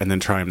fridge and then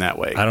try them that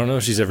way? I don't know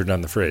if she's ever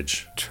done the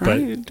fridge,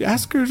 but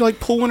Ask her to like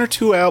pull one or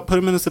two out, put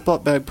them in a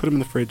Ziploc bag, put them in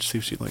the fridge, see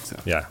if she likes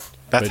that. yeah,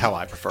 That's But how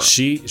I prefer 'em.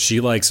 She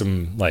likes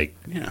them like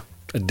Yeah.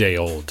 a day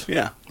old,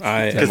 Yeah.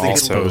 I Because am they get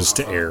also exposed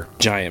to air.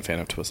 giant fan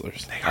of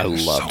Twizzlers. I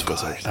love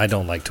Twizzlers. I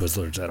don't like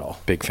Twizzlers at all.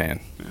 Big fan.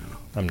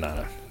 I'm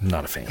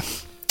not a fan.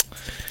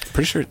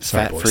 Pretty sure it's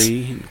Sorry, fat boys.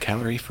 free and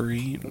calorie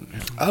free.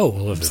 Oh,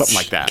 well, if it's Something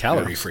like that.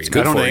 calorie Yeah. free. It's then-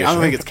 good I don't for think, you, I don't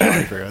sure. think it's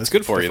calorie free. It's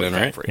good for you then, right?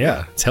 Definitely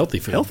Yeah, it's healthy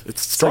food. Health.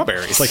 It's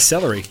strawberries. It's like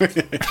celery.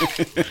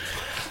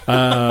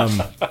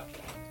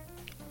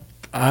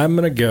 I'm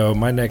going to go.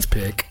 My next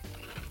pick.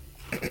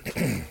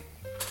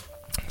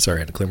 Sorry, I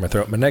had to clear my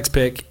throat. My next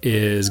pick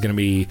is going to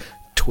be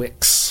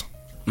Twix.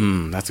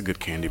 That's a good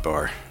candy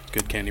bar.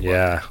 Good candy bar.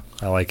 Yeah,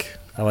 I like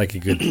a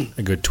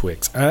good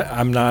Twix.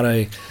 I'm not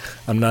a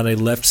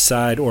left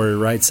side or a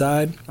right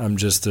side. I'm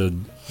just a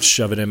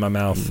shove it in my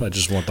mouth. I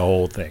just want the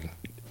whole thing.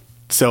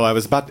 So I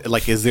was about to,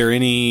 like, is there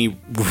any?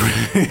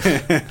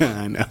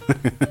 I know.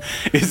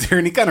 Is there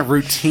any kind of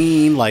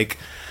routine? Like,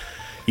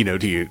 you know,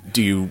 do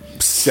you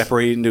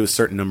separate into a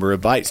certain number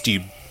of bites? Do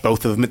you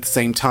both of them at the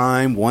same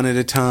time, one at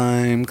a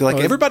time? Like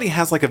everybody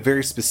has like a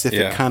very specific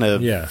Yeah. kind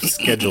of Yeah.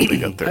 schedule to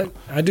go through.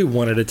 I do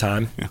one at a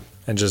time,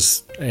 and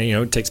just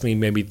it takes me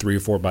maybe 3 or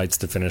 4 bites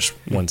to finish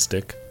one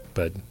stick.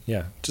 But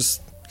yeah,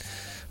 just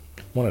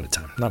one at a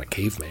time. Not a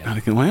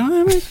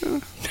caveman.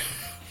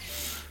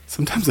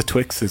 Sometimes a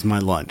Twix is my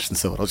lunch, and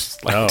so I'll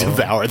just like Oh.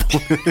 devour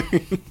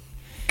them.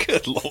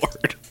 Good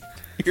lord.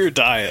 Your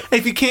diet.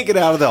 If you can't get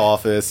out of the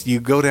office, you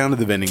go down to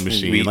the vending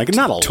machine. We Like,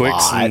 not a Twix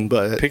lot, and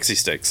but pixie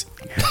sticks.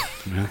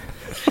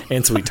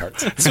 And sweet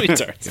tarts. Sweet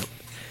tarts.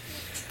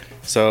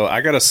 So I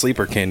got a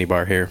sleeper candy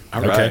bar here.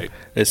 all Okay. right.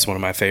 It's one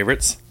of my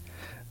favorites.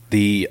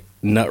 The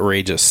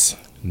Nutrageous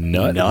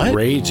Nutrageous.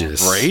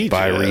 Outrageous.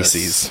 by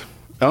Reese's.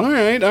 All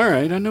right.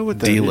 I know what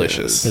that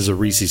Delicious. is. There's a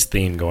Reese's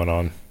theme going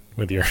on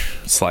with your.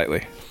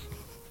 Slightly.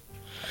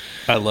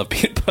 I love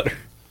peanut butter.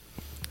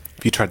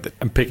 If you tried the,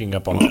 I'm picking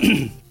up on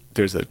that.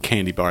 there's a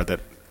candy bar that.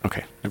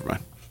 Okay, never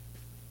mind.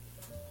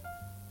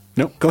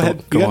 Nope. Go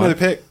ahead. go You got on. another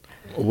pick.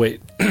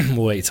 Wait,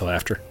 we'll wait till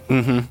after. I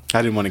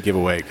didn't want to give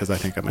away because I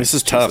think I might. This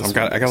is choose tough. this I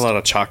got one a lot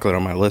of chocolate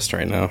on my list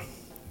right now.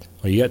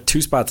 Well, you got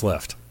 2 spots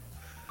left.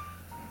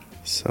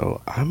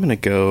 So I'm going to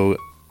go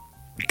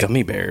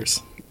gummy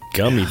bears.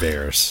 Gummy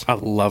bears. I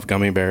love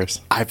gummy bears.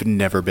 I've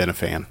never been a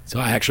fan. So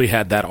I actually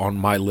had that on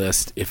my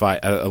list. If I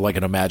like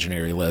an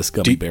imaginary list,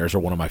 gummy bears are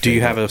one of my. Do you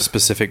have favorite. a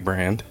specific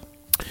brand?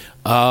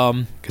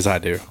 Because I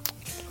do.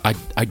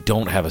 I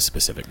don't have a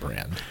specific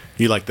brand.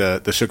 You like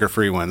the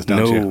sugar-free ones, don't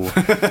No. you?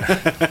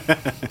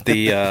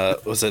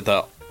 Was it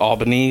the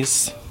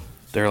Albanese?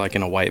 They're like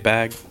in a white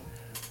bag.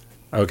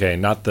 Okay,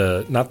 not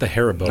the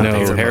Haribo. No,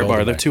 These are Haribo.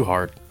 rolled They're back. too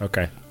hard.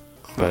 Okay.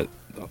 But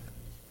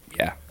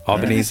yeah,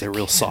 Albanese. They're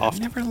real I've soft.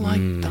 never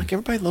liked. Like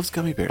everybody loves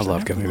gummy bears. I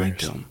love never gummy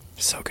liked bears. them.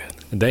 So good.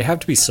 They have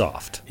to be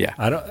soft. Yeah.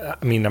 I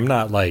mean, I'm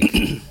not like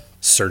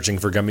searching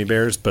for gummy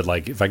bears, but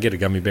like if I get a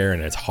gummy bear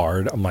and it's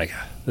hard, I'm like,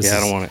 this Yeah, I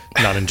is don't want it.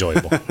 not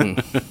enjoyable.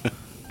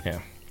 Yeah.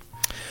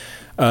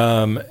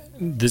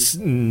 This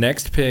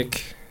next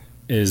pick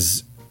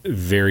is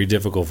very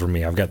difficult for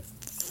me. I've got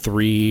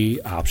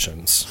 4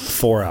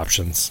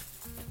 options,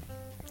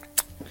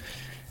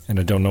 and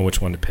I don't know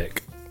which one to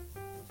pick.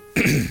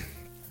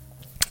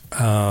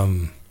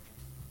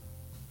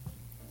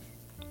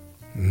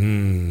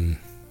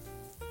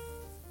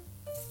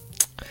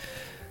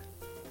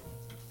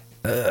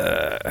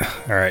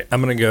 All right,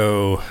 I'm gonna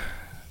go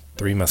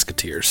Three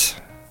Musketeers.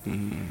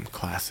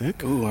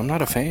 Classic. Ooh, I'm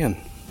not a fan.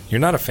 You're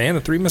not a fan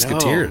of Three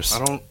Musketeers?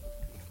 No, I don't.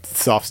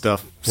 Soft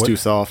stuff. It's What- too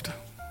soft.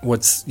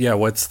 What's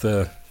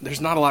the? There's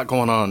not a lot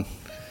going on.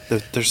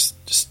 There's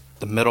just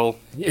the middle.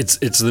 It's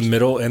the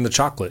middle and the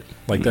chocolate.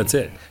 Like that's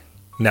it.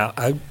 Now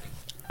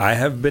I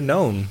have been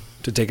known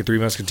to take a Three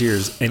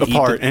Musketeers and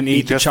Apart eat and the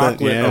eat just the-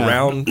 chocolate yeah.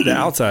 around the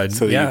outside.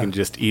 So that yeah. you can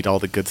just eat all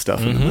the good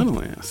stuff in the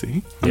middle. Yeah,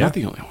 see? I'm Yeah. not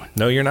the only one.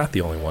 No, you're not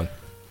the only one.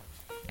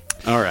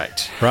 All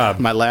right. Rob,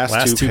 My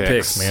last two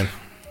picks, man.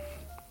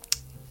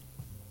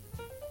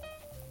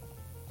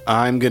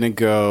 I'm going to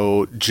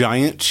go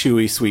Giant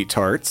Chewy Sweet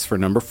Tarts for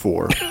number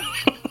 4.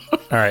 All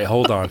right,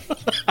 hold on.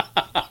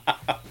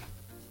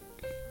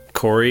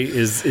 Corey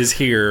is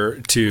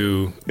here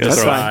to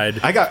decide.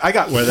 I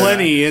got whether-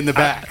 plenty in the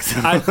back.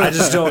 I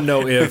just don't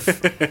know if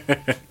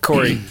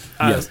Corey.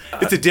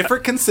 It's a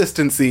different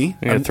consistency.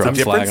 You're gonna throw a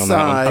different flag on that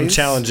one. size. I'm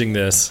challenging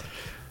this.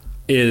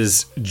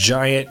 Is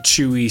Giant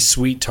Chewy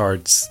Sweet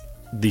Tarts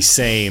the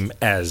same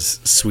as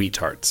Sweet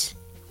Tarts?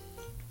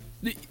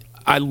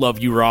 I love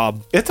you,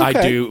 Rob. It's I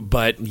okay. do,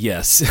 but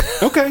yes.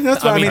 Okay,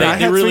 that's what I mean. they- I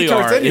they had really Sweet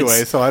Tarts are. anyway,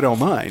 It's- so I don't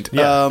mind.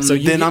 So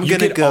you, then I'm you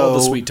going to get go all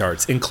the Sweet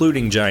Tarts,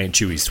 including Giant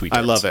Chewy Sweet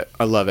I Tarts.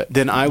 love it.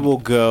 Then I will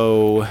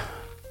go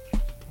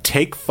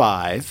Take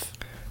 5.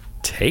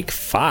 Take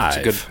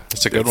 5.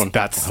 It's a good one.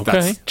 That's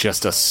Okay.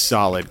 just a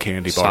solid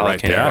candy bar Solid right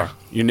candy there.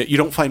 bar. You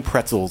don't find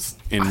pretzels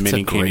in That's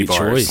many a candy great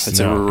bars. choice. It's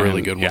No, a really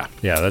and- good one. yeah.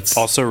 Yeah, that's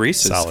Also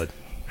Reese's. solid.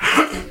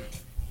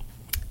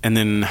 And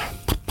then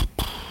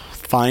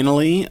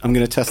finally, I'm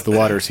going to test the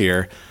waters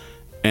here.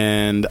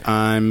 And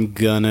I'm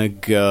going to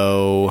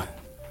go.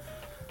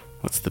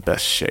 What's the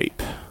best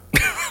shape?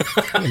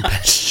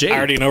 Shape. I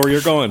already know where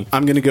you're going.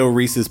 I'm going to go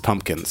Reese's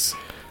Pumpkins.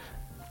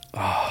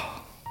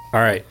 All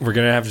right, we're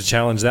gonna have to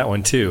challenge that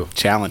one too.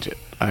 Challenge it.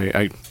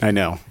 I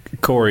know.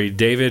 Corey,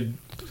 David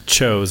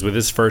chose with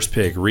his first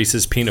pick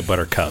Reese's Peanut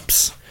Butter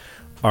Cups.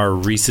 Are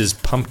Reese's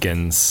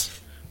Pumpkins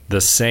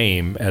the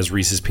same as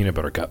Reese's Peanut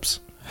Butter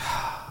Cups?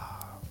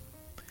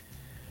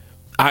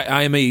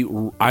 I am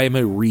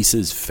a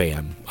Reese's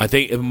fan. I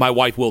think my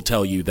wife will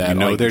tell you that. You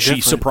know they're she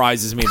different.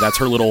 surprises me. That's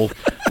her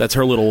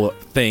little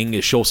thing.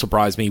 Is she'll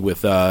surprise me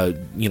with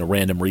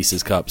random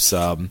Reese's cups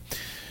off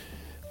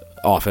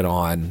and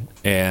on.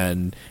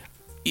 And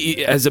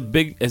as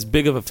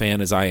big of a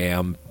fan as I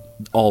am,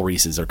 all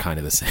Reese's are kind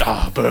of the same.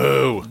 Oh,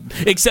 boo.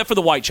 Except for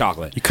the white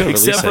chocolate. could've at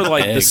Except least for said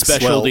like the eggs.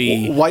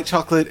 specialty. Well, white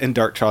chocolate and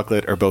dark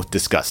chocolate are both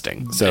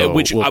disgusting. So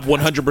which we'll- I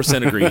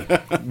 100% agree.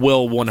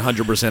 Will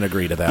 100%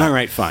 agree to that. all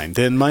right, fine.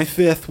 Then my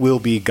 5th will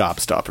be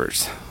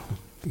Gobstoppers.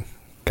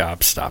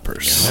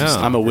 Gobstoppers. Yeah.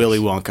 I'm a Willy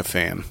Wonka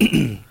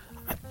fan.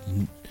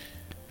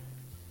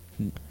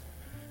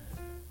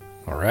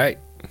 All right.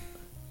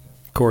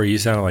 Corey, you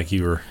sounded like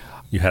you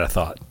had a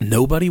thought.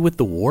 Nobody with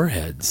the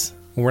warheads.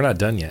 Well, we're not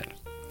done yet.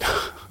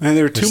 And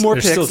there are two more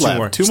There's picks still two left.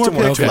 more- Two still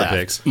more picks okay. left.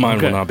 Picks. Mine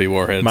Okay. will not be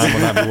Warheads. Mine will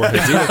not be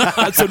Warheads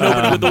either. So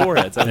nobody with the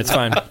warheads. It's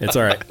fine. It's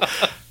all right.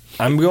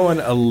 I'm going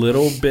a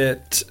little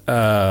bit.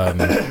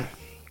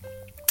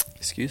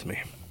 Excuse me.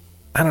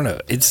 I don't know.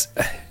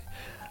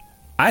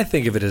 I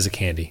think of it as a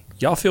candy.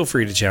 Y'all feel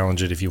free to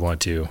challenge it if you want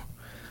to.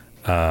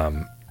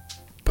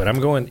 But I'm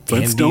going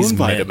Flintstone Andes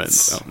vitamins.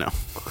 Mints. Oh, no.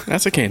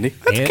 That's a candy.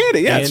 That's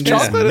candy. Yeah, it's Andes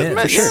chocolate. It's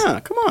Mints. mint. Yeah,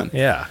 come on.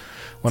 Yeah.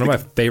 One of my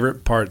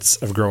favorite parts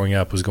of growing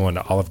up was going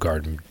to Olive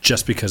Garden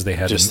just because they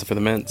had Just for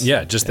the mints.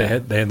 yeah, just they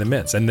had the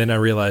mints, and then I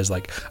realized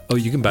like, oh,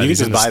 you can buy You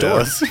these can in just the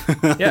buy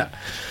store. those.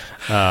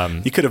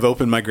 Yeah, You could have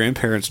opened my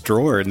grandparents'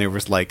 drawer and there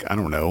was like, I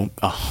don't know,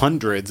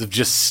 hundreds of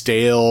just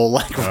stale,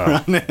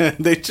 like,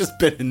 they've just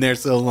been in there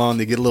so long,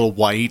 they get a little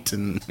white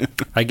and.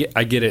 I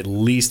get at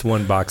least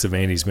one box of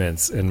Andes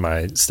mints in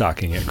my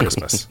stocking at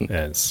Christmas, and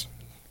it's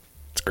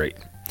great.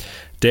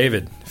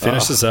 David,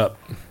 finish this up.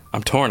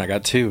 I'm torn. I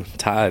got 2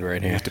 tied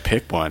right You here. have to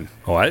pick one.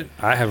 Oh, I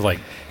have like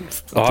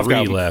I've 3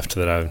 got- left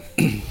that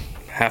I.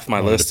 Half my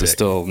Wanted list to is pick.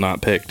 still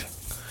not picked.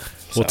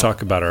 We'll So.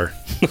 talk about our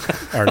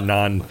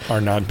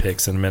non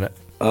picks in a minute.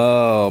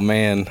 Oh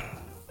man.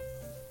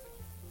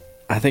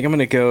 I think I'm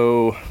gonna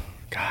go.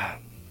 God,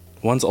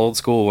 one's old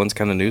school, one's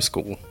kind of new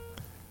school.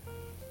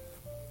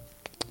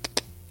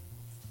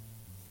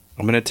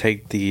 I'm gonna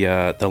take the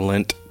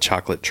Lindt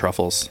chocolate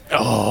truffles.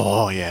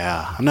 Oh,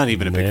 yeah. I'm not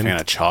even a big Mint fan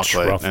of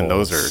chocolate, and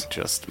those truffles. are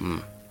just.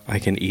 I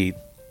can eat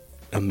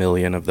a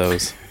million of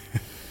those.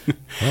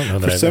 I don't know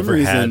that For I've some ever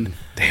reason, had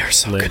They are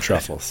so Lindt good.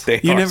 truffles.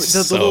 They You are never- the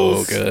so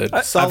little- good.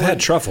 I've had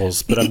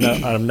truffles, but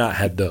I've not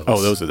had those.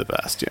 Oh, those are the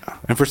best, yeah.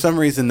 And for some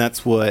reason,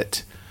 that's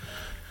what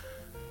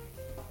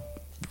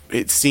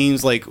it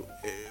seems like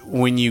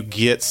when you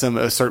get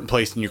a certain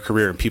place in your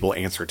career and people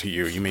answer to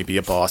you. You may be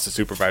a boss, a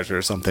supervisor,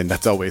 or something.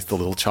 That's always the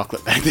little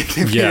chocolate bag they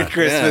give you Yeah. at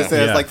Christmas. Yeah. It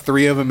has Yeah. like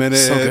 3 of them in it,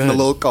 So and a good.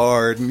 little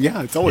card. And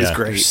yeah, it's always Yeah.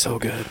 They're great. so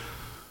good.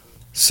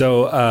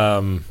 So,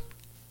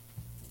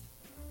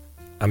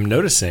 I'm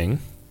noticing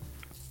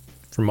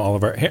from all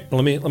of our. Here,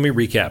 let me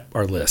recap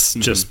our lists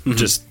just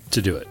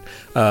to do it.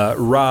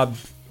 Rob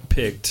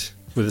picked,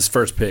 with his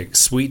first pick,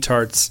 Sweet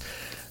Tarts,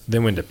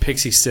 then went to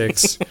Pixie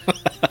Sticks,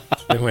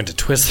 then went to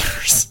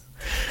Twizzlers,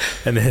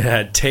 and then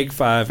had Take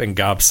 5 and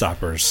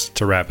Gobstoppers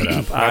to wrap it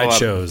up. I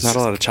chose... Not a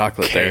lot of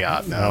chocolate there.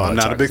 No, I'm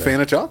not a big fan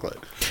of chocolate.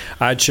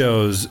 I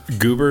chose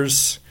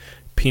Goobers,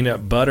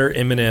 Peanut Butter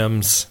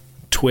M&M's,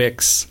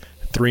 Twix,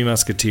 Three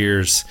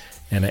Musketeers,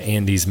 and an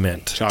Andes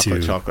Mint.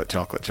 Chocolate.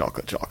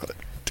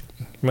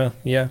 Well,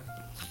 yeah.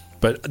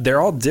 But they're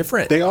all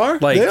different. They are?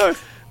 Like, They are.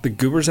 the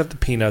Goobers have the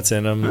peanuts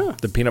in them, Yeah.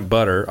 the peanut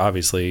butter,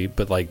 obviously,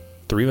 but like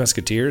Three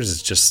Musketeers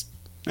is just...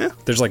 Yeah.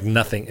 There's like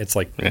nothing. It's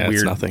like Yeah, it's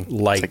weird, nothing.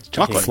 light, It's like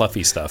chocolate.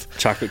 fluffy stuff.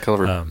 Chocolate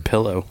colored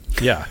pillow.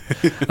 Yeah.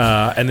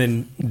 And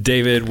then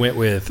David went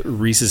with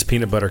Reese's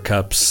Peanut Butter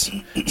Cups,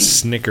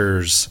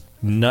 Snickers,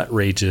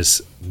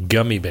 Nutrageous,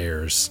 Gummy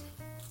Bears,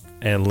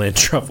 and Lindt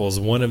Truffles.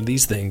 One of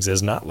these things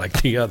is not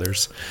like the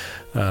others.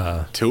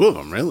 Two of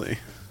them, really.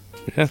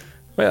 Yeah.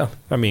 Well,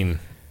 I mean,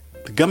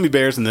 The Gummy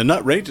Bears and the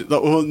Nutrageous.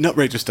 Well,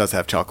 Nutrageous does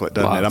have chocolate,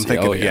 doesn't it? I'm Lots,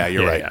 thinking, oh, yeah.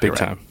 you're Yeah, right. yeah. You're Big right.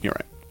 time. You're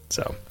right.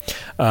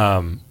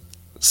 so.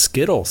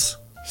 Skittles.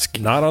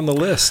 Not on the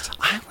list.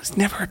 I was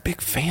never a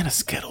big fan of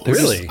Skittles.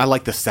 Really? I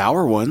like the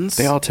sour ones.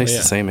 They all taste yeah.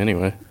 the same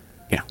anyway.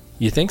 Yeah.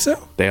 You think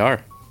so? They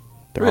are.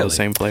 They're all Really? the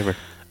same flavor.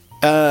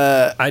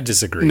 I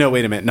disagree. No,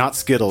 wait a minute. Not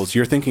Skittles.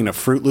 You're thinking of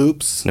Fruit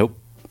Loops? Nope.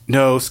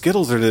 No,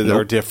 Skittles are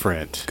Nope.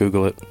 different.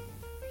 Google it.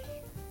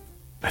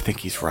 I think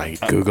he's right.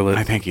 Google it.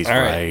 I think he's All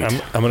right.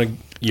 right. I'm going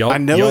to... Y'all, I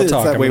know y'all it's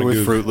talk. that I'm way gonna with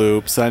Google. Fruit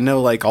Loops. I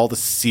know like all the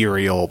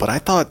cereal, but I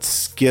thought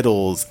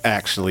Skittles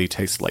actually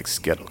tasted like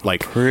Skittles. Like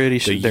Pretty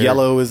sure the they're-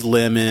 yellow is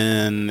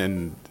lemon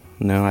and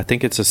No, I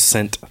think it's a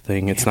scent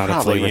thing. It's not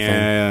probably, a flavor thing.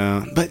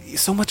 yeah. But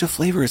so much of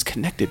flavor is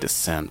connected to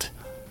scent.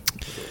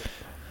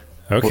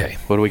 Okay.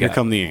 What do we Here got?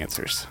 come the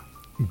answers.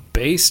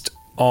 Based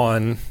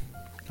on...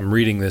 I'm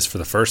reading this for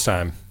the first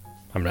time.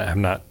 I've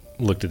not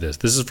looked at this.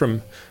 This is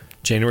from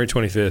January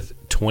 25th,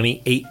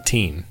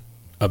 2018.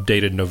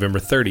 Updated November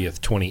 30th,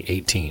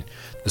 2018.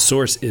 The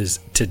source is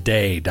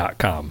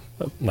today.com,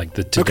 like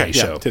the Today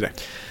Show. today.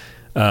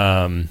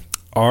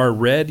 Are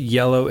red,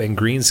 yellow, and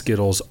green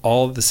Skittles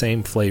all the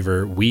same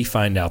flavor? We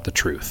find out the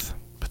truth.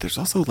 But there's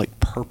also like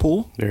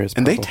purple. There is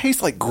and they purple.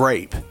 taste like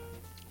grape.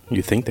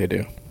 You think they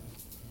do?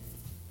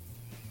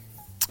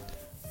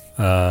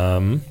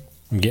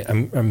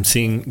 I'm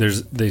seeing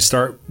they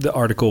start the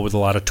article with a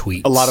lot of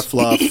tweets. A lot of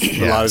fluff.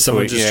 A lot of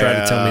Someone sweet- just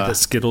tried to tell me yeah. that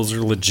Skittles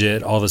are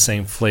legit, all the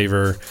same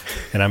flavor,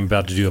 and I'm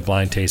about to do a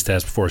blind taste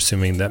test before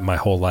assuming that my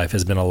whole life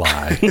has been a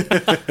lie.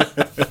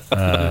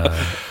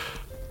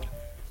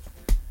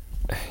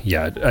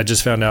 Yeah, I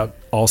just found out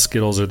all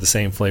Skittles are the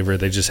same flavor.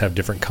 They just have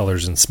different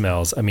colors and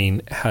smells. I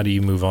mean, how do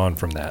you move on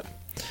from that?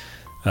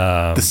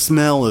 The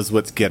smell is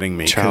what's getting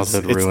me. 'cause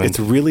Childhood ruined. It's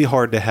really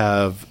hard to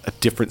have a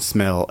different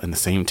smell and the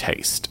same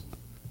taste.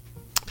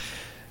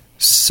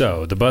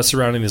 So, the buzz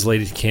surrounding this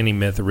Lady Candy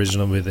myth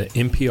originated with an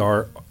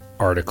NPR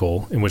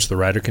article in which the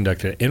writer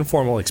conducted an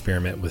informal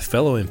experiment with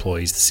fellow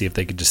employees to see if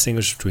they could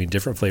distinguish between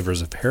different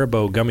flavors of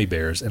Haribo gummy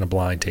bears in a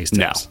blind taste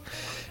No. test.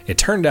 It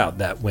turned out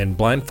that when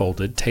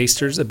blindfolded,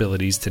 tasters'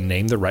 abilities to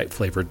name the right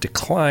flavor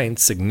declined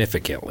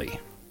significantly.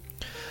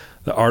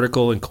 The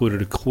article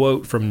included a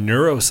quote from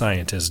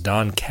neuroscientist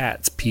Don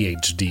Katz,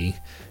 PhD,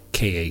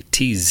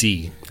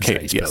 K-A-T-Z. is how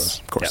you spell yes,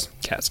 it. of course.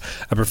 Yeah, Katz,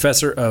 a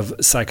professor of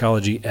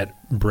psychology at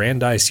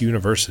Brandeis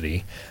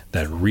University,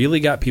 that really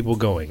got people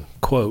going.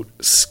 Quote,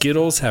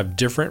 Skittles have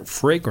different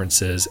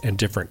fragrances and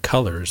different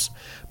colors,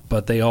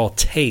 but they all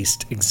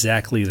taste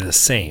exactly the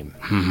same.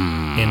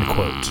 End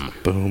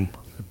quote. Boom.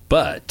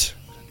 But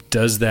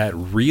does that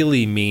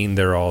really mean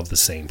they're all the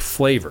same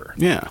flavor?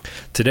 Yeah.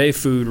 Today,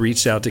 Food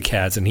reached out to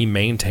Katz, and he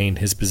maintained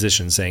his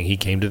position, saying he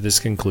came to this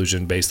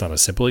conclusion based on a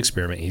simple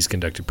experiment he's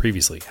conducted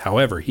previously.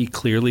 However, he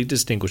clearly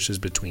distinguishes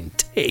between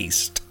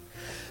taste,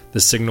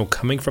 the signal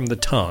coming from the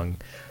tongue,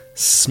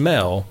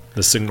 smell,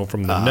 the signal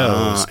from the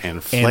nose,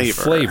 and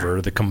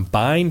flavor. the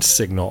combined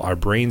signal our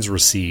brains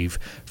receive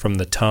from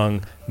the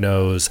tongue,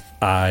 nose,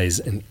 eyes,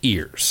 and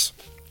ears.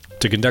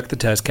 To conduct the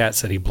test, Katz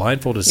said he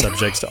blindfolded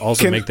subjects to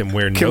also make them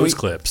wear nose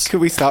clips. Can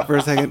we stop for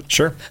a second?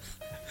 Sure.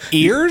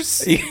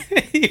 Ears?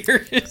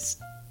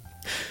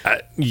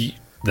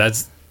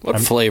 That's... What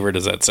flavor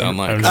does that sound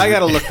like? I'm- I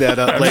gotta look that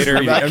up later.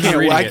 reading- but I'm just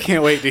reading I it.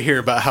 can't wait to hear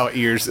about how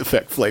ears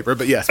affect flavor.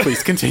 But yes,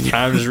 please continue.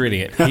 I'm just reading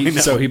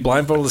it. So he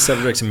blindfolded the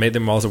subjects and made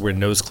them also wear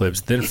nose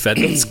clips, then fed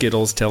them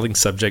Skittles, telling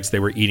subjects they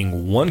were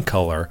eating one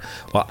color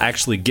while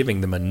actually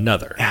giving them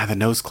another. Yeah, the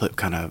nose clip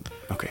kind of.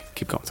 Okay,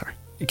 keep going. Sorry.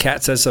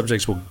 Katz says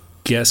subjects will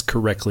guess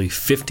correctly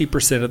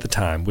 50% of the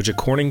time, which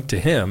according to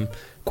him,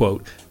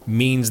 quote,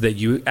 means that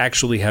you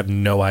actually have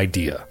no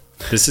idea.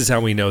 This is how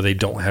we know they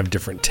don't have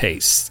different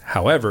tastes.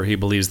 However, he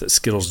believes that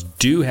Skittles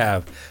do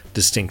have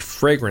distinct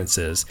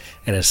fragrances,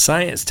 and as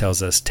science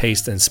tells us,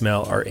 taste and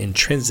smell are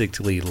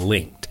intrinsically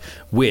linked,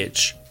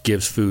 which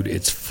gives food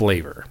its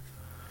flavor.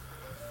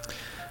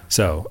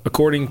 So,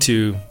 according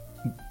to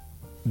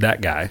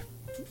that guy,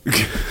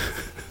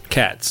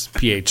 Katz,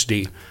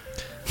 PhD,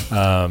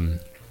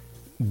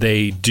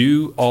 they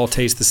do all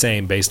taste the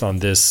same based on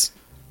this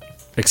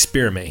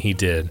experiment he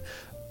did,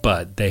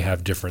 but they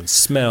have different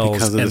smells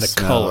Because of and the the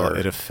smell, color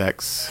it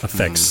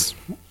affects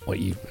what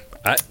you.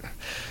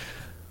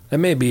 That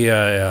may be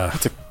a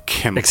it's a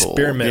chemical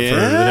experiment for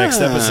the next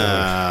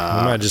episode.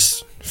 We might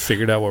just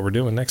figured out what we're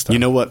doing next time. You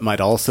know what might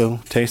also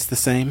taste the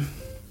same?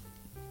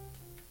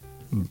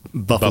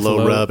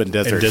 Buffalo rub and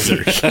desert.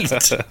 heat.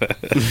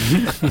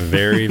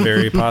 Very,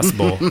 very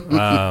possible.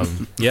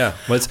 Yeah,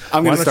 let's.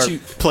 I'm why going to don't start you-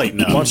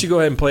 plating up. Why don't you go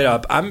ahead and plate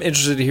up? I'm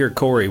interested to hear,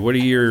 Corey. What are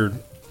your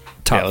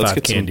top let's 5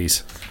 get some-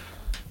 candies?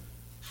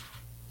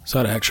 So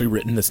I'd actually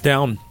written this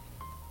down.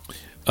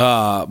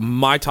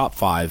 My top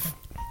 5,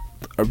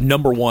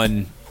 number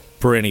 1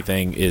 for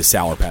anything is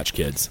Sour Patch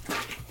Kids.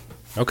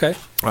 Okay,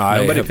 I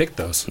nobody have- picked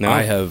those. No.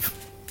 I have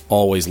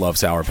always loved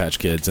Sour Patch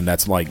Kids, and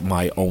that's like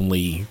my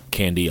only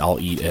candy I'll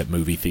eat at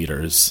movie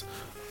theaters.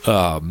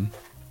 And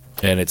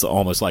it's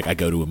almost like I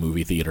go to a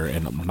movie theater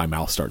and my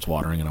mouth starts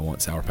watering and I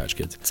want Sour Patch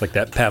Kids. It's like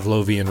that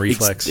Pavlovian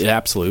reflex. Yeah,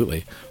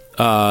 absolutely.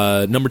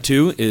 Number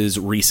 2 is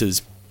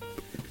Reese's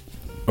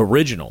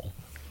original,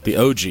 the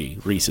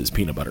OG Reese's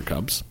Peanut Butter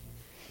Cups.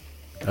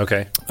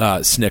 Okay,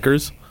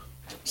 Snickers,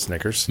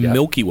 Snickers, yeah.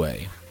 Milky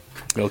Way.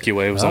 Milky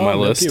Way was on my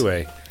list. Milky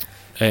Way.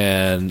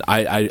 And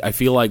I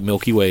feel like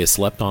Milky Way is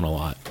slept on a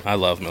lot. I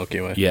love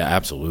Milky Way. Yeah,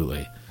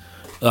 absolutely.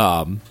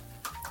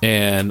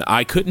 And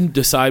I couldn't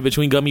decide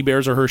between Gummy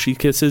Bears or Hershey's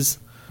Kisses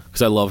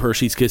because I love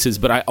Hershey's Kisses,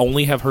 but I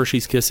only have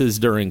Hershey's Kisses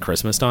during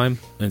Christmas time,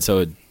 and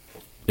so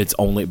it's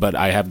only. But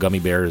I have Gummy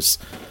Bears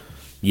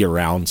year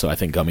round, so I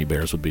think Gummy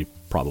Bears would be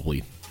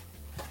probably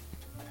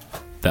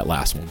that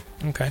last one.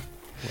 Okay.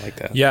 I like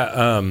that. Yeah,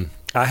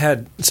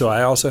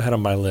 I also had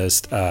on my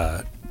list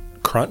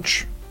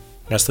Crunch,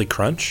 Nestle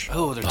Crunch.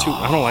 Oh, they're too.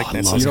 I don't like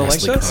that. You don't like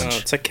Nestle those?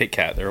 Crunch. It's like Kit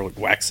Kat. They're like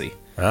waxy.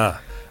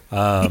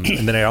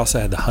 And then I also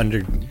had the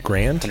 100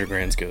 grand. 100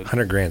 grand's good.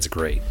 100 grand's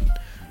great.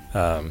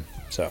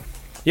 So,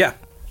 yeah.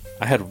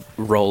 I had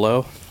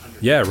Rolo.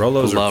 Yeah,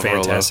 Rolos are Love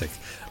Rolo. fantastic.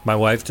 My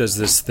wife does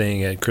this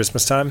thing at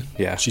Christmas time.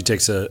 Yeah. She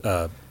takes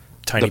a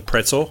tiny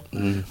pretzel,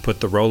 put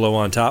the Rolo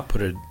on top,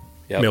 put a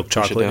Yep, milk push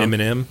it chocolate down.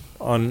 M&M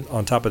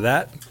on top of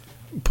that,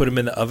 put them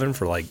in the oven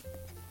for like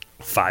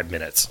 5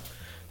 minutes.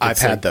 I've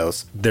It's had like-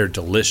 those. They're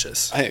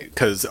delicious.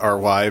 Because our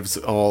wives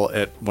all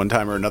at one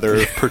time or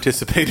another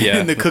participated Yeah,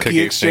 in the the cookie cookie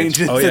exchange.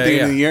 exchanges Oh, at yeah, the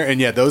end of the yeah. year. And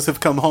yeah, those have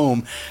come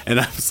home. And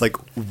I was like,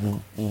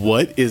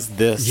 what is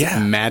this Yeah.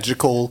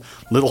 magical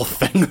little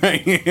thing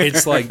right here?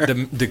 It's like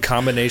the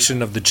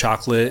combination of the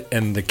chocolate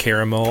and the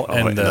caramel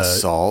and and the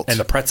salt. and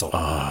the pretzel.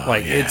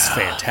 It's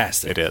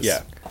fantastic. It is.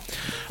 Yeah.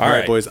 All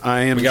right, boys.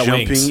 I am We got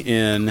jumping wings.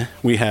 in.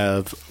 We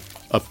have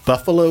a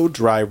buffalo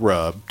dry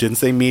rub. Didn't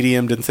say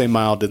medium, didn't say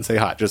mild, didn't say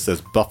hot. Just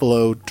says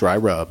buffalo dry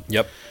rub.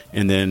 Yep.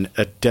 And then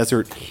a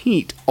desert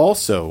heat,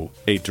 also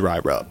a dry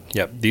rub.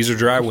 Yep. These are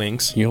dry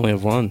wings. You only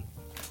have one.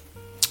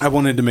 I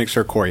wanted to make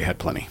sure Corey had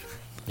plenty.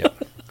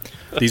 Yep.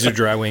 These are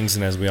dry wings,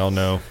 and as we all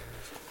know,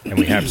 and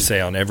we have to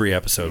say on every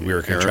episode, we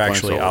are Eric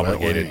likes contractually a wet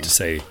obligated wing. to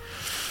say,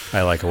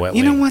 I like a wet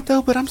You wing. know what,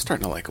 though? But I'm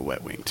starting to like a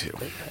wet wing, too.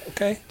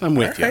 Okay. I'm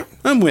with All you. right.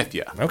 I'm with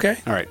you. Okay.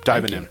 All right,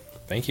 diving Thank in. you.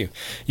 Thank you.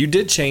 You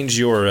did change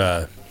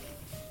your.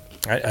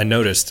 I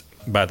noticed,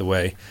 by the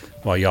way,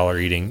 while y'all are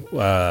eating,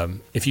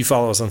 if you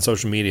follow us on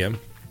social media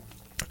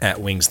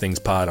at Wings Things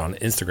Pod on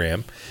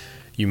Instagram,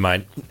 you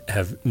might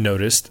have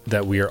noticed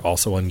that we are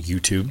also on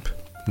YouTube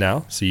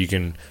now, so you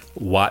can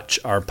watch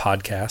our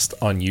podcast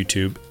on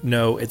YouTube.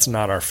 No, it's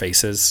not our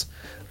faces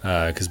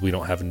because we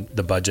don't have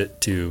the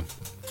budget to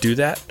do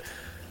that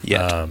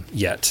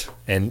yet,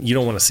 and you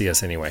don't want to see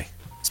us anyway,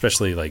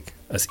 especially like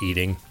us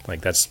eating. Like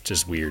that's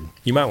just weird.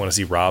 You might want to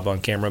see Rob on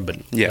camera, but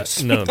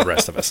Yes. none of the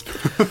rest of us.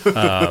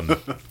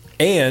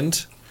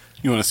 And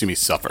You want to see me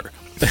suffer.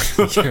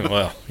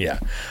 well, yeah.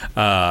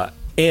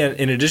 And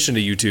in addition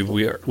to YouTube,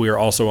 we are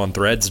also on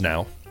Threads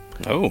now,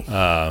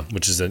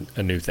 which is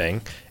a new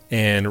thing.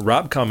 And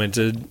Rob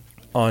commented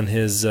on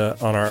his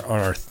on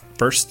our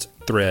first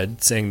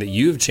thread saying that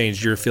you have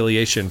changed your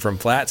affiliation from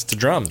flats to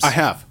drums. I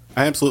have.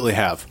 I absolutely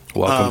have.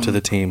 Welcome to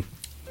the team.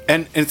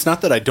 And it's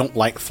not that I don't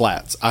like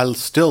flats. I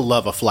still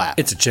love a flat.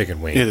 It's a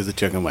chicken wing. It is a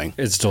chicken wing.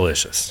 It's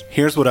delicious.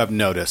 Here's what I've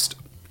noticed.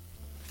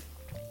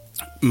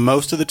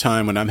 Most of the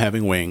time when I'm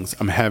having wings,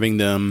 I'm having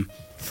them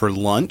for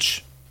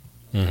lunch,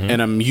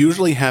 and I'm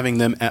usually having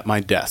them at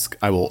my desk.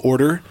 I will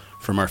order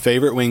from our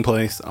favorite wing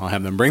place. I'll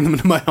have them bring them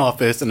to my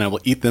office, and I will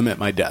eat them at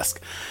my desk.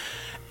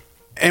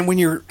 And when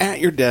you're at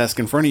your desk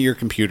in front of your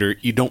computer,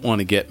 you don't want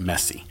to get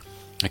messy.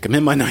 Like, I'm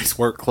in my nice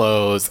work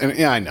clothes, and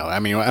yeah, I know. I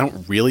mean, I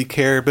don't really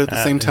care, but at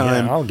the same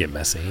time, I'll get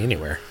messy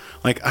anywhere.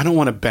 like, I don't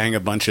want to bang a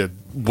bunch of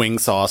wing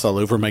sauce all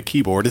over my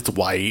keyboard. It's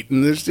white,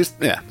 and there's just,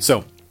 yeah.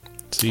 So,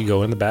 So you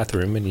go in the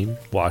bathroom and you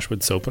wash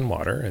with soap and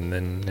water, and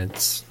then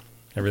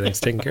everything's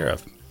taken care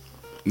of.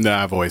 no,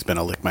 I've always been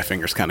a lick my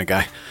fingers kind of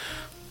guy.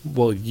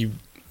 Well, you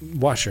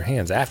wash your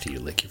hands after you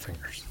lick your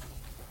fingers.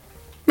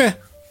 Meh.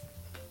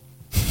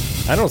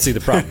 I don't see the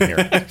problem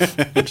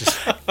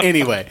here.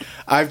 Anyway,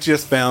 I've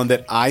just found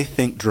that I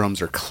think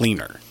drums are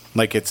cleaner.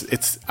 Like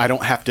it's I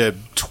don't have to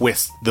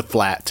twist the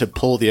flat to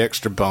pull the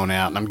extra bone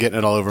out, and I'm getting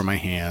it all over my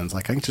hands.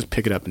 Like I can just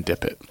pick it up and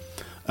dip it.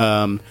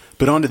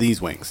 But onto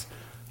these wings.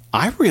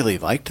 I really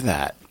liked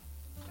that.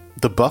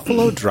 The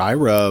buffalo dry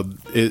rub,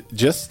 it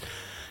just...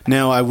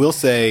 Now, I will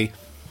say,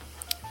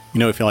 you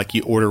know, if you like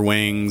you order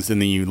wings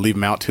and then you leave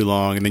them out too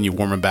long and then you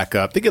warm them back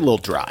up, they get a little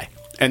dry.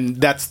 And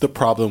that's the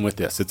problem with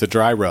this. It's a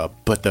dry rub,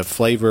 but the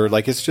flavor,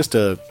 like it's just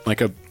a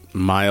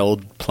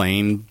mild,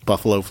 plain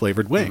buffalo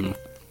flavored wing.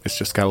 It's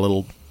just got a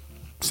little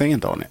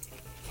sand on it.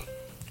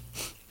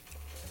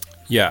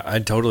 Yeah, I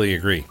totally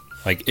agree.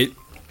 Like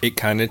it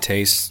kind of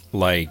tastes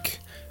like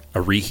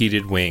a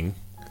reheated wing,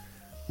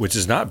 which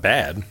is not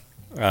bad.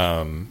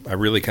 I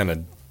really kind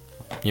of,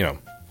 you know,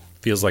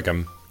 feels like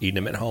I'm eating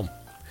them at home.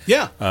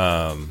 Yeah.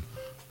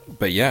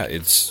 But yeah,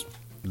 it's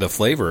the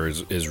flavor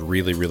is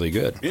really, really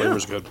good. Yeah.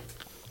 Flavor's good.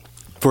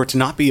 For it to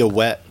not be a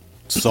wet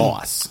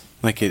sauce,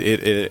 like it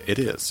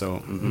is.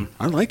 So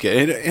I like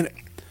it. And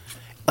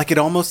like it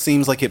almost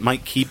seems like it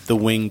might keep the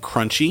wing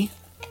crunchy,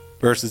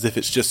 versus if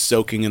it's just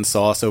soaking in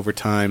sauce over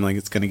time, like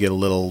it's going to get a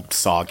little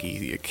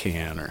soggy. It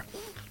can. Or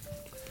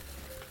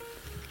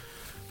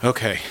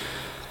okay,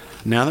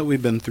 now that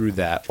we've been through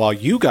that, while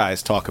you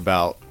guys talk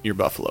about your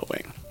buffalo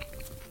wing,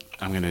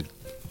 I'm going to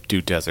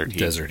do desert heat.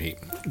 Desert heat.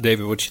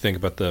 David, what you think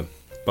about the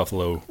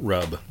buffalo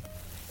rub?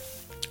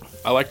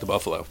 I like the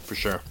buffalo for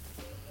sure.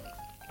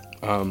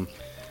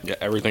 Yeah,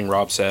 everything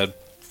Rob said.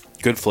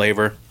 Good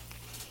flavor.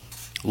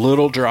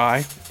 Little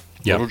dry.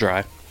 Yep. Little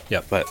dry.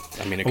 Yep. But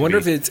I mean, I wonder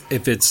if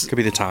it's could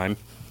be the time.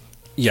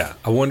 yeah.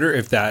 I wonder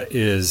if that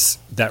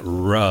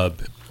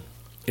rub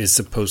is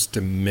supposed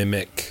to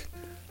mimic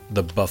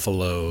the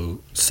buffalo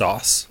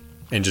sauce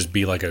and just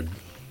be like a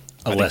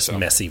think less so.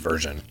 messy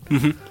version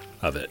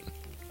of it.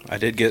 I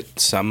did get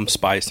some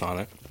spice on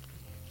it,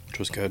 which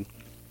was good.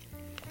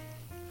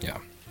 Yeah.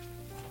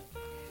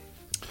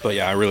 But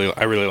yeah, I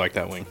really like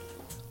that wing.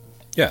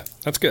 Yeah,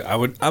 that's good. I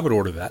would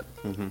order that.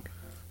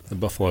 The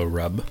buffalo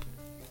rub.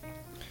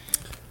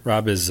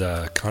 Rob is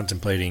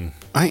contemplating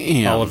I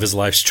am. all of his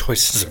life's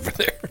choices over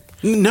there.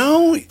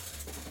 No,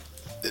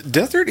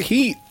 desert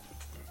heat.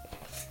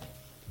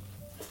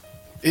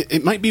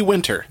 It might be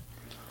winter.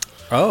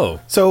 Oh,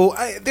 So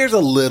there's a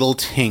little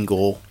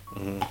tingle.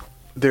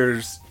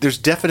 There's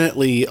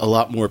definitely a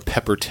lot more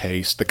pepper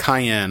taste. The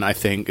cayenne, I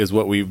think, is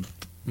what we've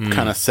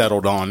kind of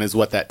settled on, is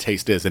what that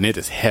taste is, and it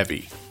is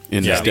heavy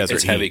in Yeah. this desert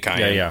It's heat. heavy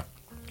cayenne. yeah.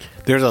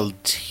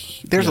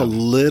 There's a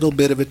little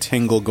bit of a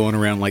tingle going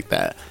around like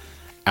that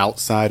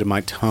outside of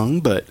my tongue,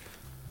 but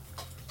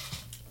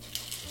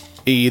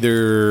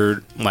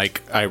either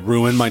like I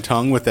ruined my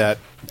tongue with that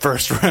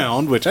first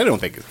round, which I don't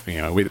think, you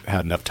know, we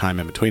had enough time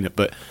in between it,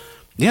 but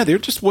yeah, there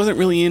just wasn't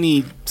really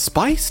any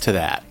spice to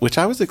that, which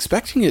I was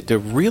expecting it to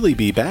really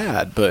be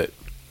bad, but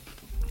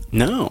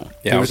no.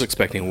 Yeah, I was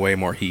expecting way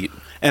more heat.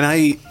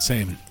 And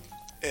Same.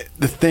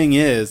 the thing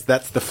is,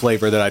 that's the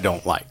flavor that I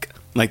don't like.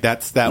 Like,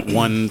 that's that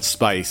one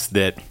spice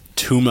that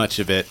too much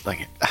of it,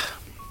 like,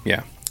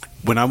 Yeah.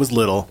 when I was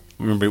little,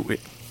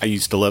 I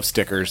used to love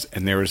stickers,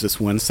 and there was this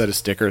one set of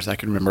stickers I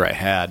can remember I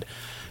had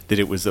that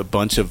it was a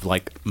bunch of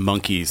like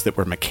monkeys that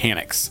were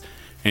mechanics,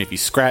 and if you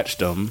scratched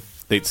them,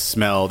 they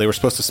were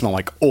supposed to smell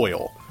like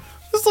oil.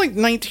 This is like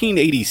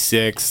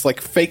 1986,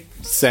 like fake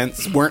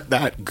scents weren't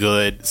that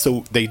good,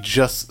 so they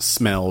just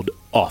smelled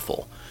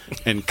awful.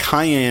 And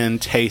cayenne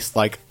tastes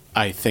like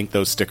I think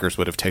those stickers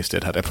would have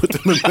tasted had I put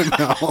them in my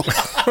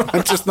mouth.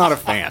 I'm just not a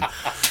fan.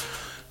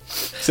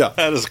 So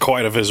That is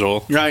quite a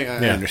visual. I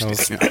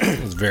understand. Yeah.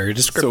 It was very So,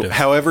 descriptive.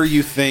 however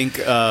you think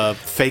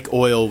fake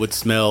oil would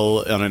smell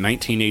on a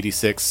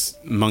 1986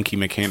 Monkey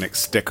Mechanics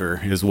sticker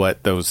is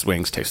what those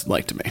wings tasted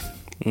like to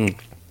me.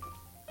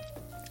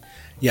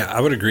 Yeah,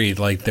 I would agree.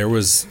 Like, there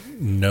was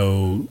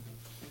no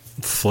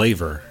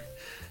flavor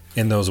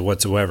in those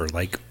whatsoever.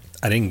 Like,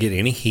 I didn't get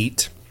any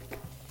heat.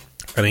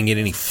 I didn't get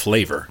any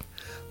flavor.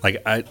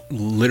 Like, I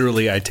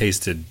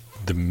tasted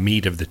the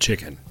meat of the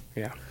chicken.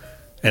 Yeah.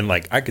 And,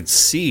 like, I could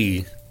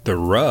see the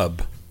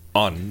rub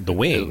on the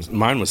wing,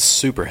 Mine was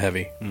super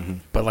heavy.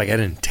 but, like, I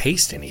didn't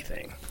taste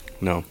anything.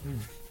 No.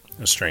 It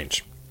was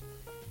strange.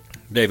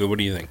 David, what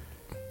do you think?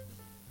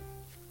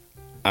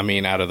 I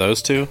mean, out of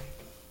those two?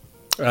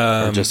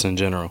 Or just in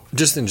general?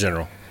 Just in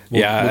general.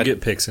 Yeah, We'll I-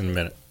 get picks in a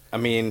minute. I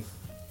mean,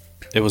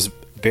 it was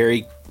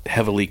very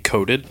heavily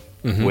coated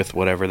with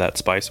whatever that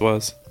spice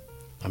was.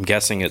 I'm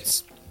guessing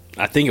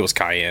I think it was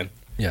cayenne.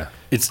 Yeah.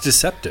 It's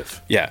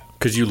deceptive. Yeah.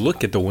 Because you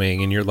look at the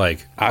wing and you're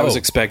like, I was "Oh,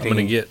 expecting- I'm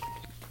going to get."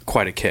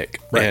 Quite a kick.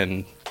 Right.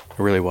 And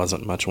there really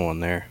wasn't much one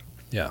there.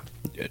 Yeah.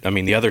 I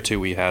mean, the other two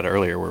we had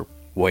earlier were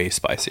way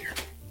spicier.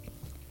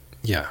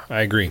 Yeah,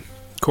 I agree.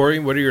 Corey,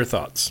 what are your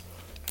thoughts?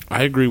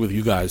 I agree with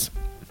you guys.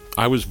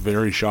 I was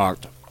very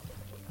shocked.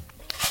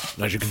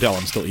 As you can tell,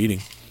 I'm still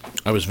eating.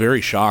 I was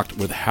very shocked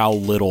with how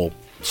little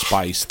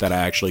spice that I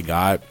actually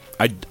got.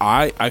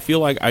 I feel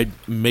like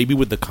maybe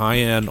with the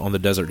cayenne on the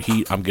desert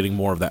heat, I'm getting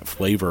more of that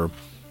flavor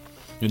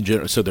in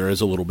general. So there is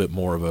a little bit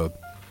more of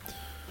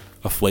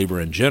a flavor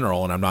in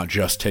general, and I'm not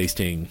just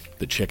tasting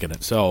the chicken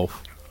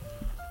itself.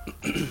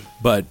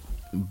 But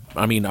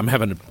I mean, I'm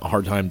having a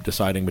hard time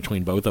deciding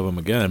between both of them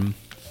again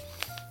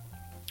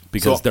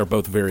because So- they're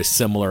both very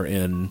similar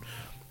in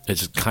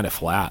it's just kind of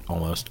flat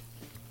almost.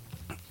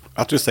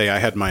 I'll just say I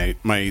had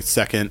my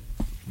second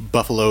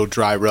buffalo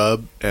dry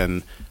rub,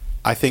 and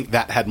I think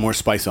that had more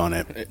spice on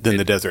it than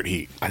the desert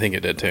heat. I think it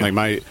did too. Like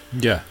my,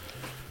 Yeah.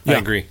 I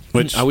agree.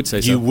 which I would say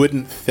you so.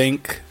 wouldn't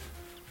think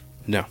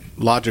no,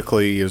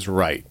 logically is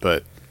right,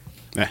 but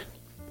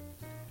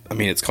I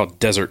mean it's called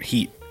desert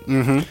heat.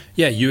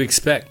 Yeah, you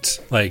expect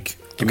like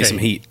Give me some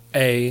heat.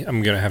 A,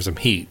 I'm gonna have some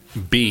heat.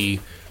 B,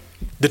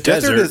 the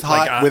desert is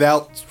hot like,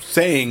 without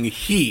saying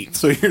heat.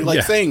 So you're like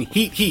Yeah. saying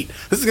heat.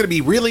 This is going to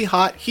be really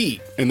hot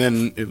heat, and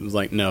then it was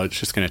like, no, it's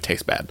just going to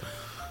taste bad.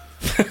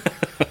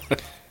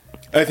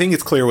 I think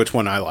it's clear which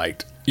one I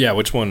liked. yeah,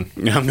 which one?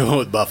 I'm going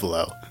with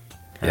buffalo.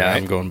 Yeah, right.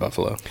 I'm going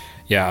buffalo.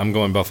 Yeah, I'm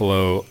going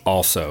buffalo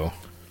also.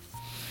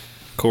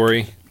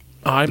 Corey,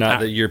 not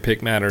that your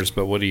pick matters,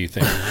 but what do you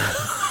think?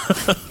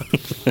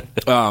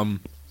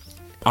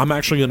 I'm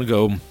actually going to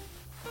go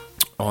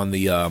on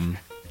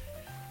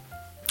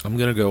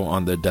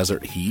the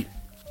desert heat,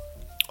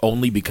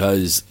 only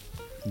because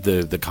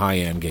the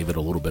cayenne gave it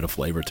a little bit of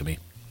flavor to me.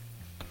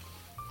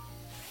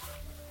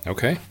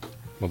 Okay,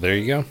 well there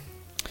you go.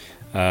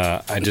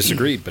 I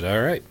disagreed, but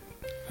all right.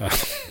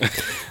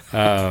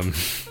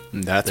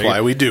 That's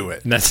why we do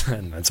it.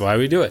 That's why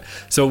we do it.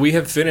 So we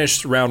have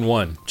finished round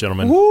 1,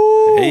 gentlemen.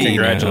 Hey,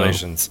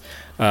 Congratulations.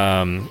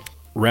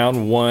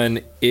 Round 1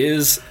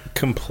 is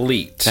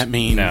complete. That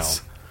means now.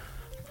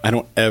 I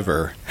don't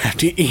ever have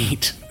to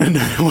eat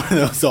another one of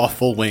those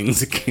awful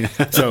wings again.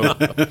 So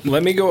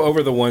let me go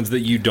over the ones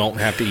that you don't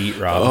have to eat,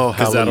 Rob. Oh,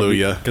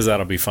 hallelujah. Because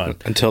that'll be fun.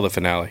 Until the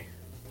finale.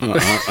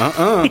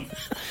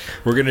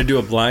 We're gonna do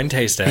a blind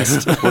taste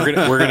test. We're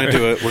gonna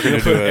do it. We're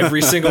gonna do it.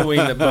 Every single wing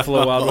that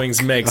Buffalo Wild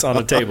Wings makes on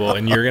a table,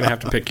 and you're gonna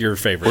have to pick your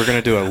favorite. We're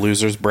gonna do a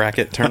losers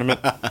bracket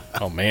tournament.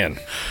 Oh man,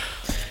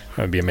 that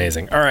would be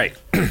amazing. All right,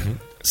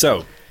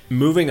 so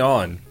moving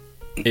on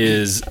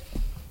is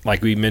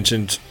like we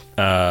mentioned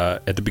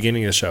at the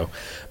beginning of the show.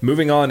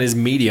 Moving on is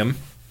medium.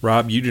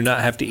 Rob, you do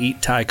not have to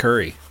eat Thai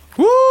curry.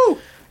 Woo!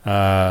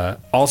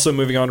 Also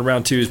moving on to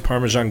round 2 is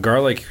Parmesan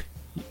garlic.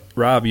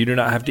 Rob, you do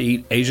not have to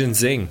eat Asian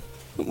zing.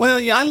 Well,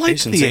 yeah, I liked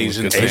Asian the zing was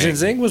Asian good. zing. Asian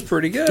zing was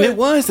pretty good. It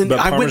was, and But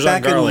I went Parmesan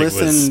back and garlic was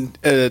listened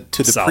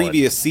to the solid.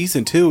 previous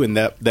season too, and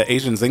that the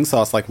Asian zing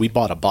sauce. Like we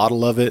bought a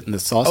bottle of it and the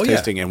sauce Oh, yeah.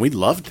 tasting, and we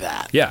loved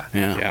that. Yeah.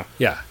 yeah.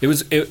 Yeah.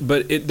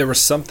 But there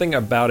was something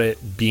about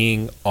it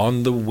being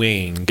on the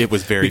wing. It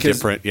was very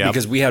different, yeah.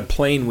 Because we had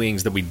plain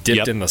wings that we dipped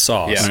Yep. in the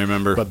sauce. Yeah. I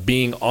remember. But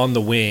being on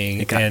the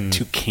wing It got and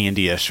too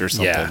candy-ish or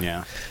something.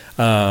 Yeah.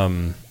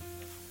 Yeah.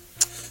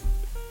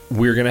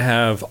 we're gonna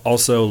have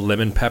also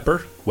lemon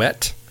pepper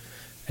wet,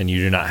 and you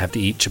do not have to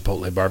eat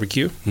Chipotle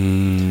barbecue.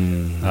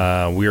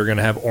 We are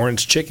gonna have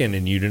orange chicken,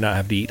 and you do not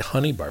have to eat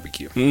honey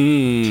barbecue. But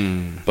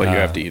you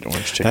have to eat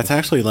orange chicken. That's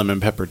actually lemon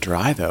pepper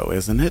dry, though,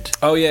 isn't it?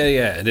 Oh yeah,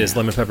 it is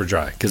lemon pepper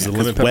dry because the 'cause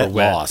lemon pepper wet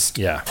wet lost.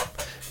 Yeah,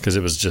 because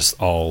it was just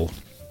all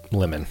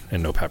lemon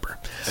and no pepper.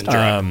 And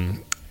dry.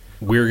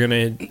 We're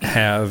gonna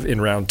have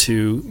in round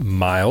 2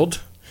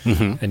 mild,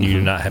 and you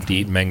do not have to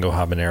eat mango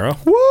habanero.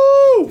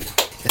 Woo!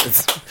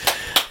 That's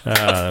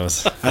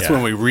That's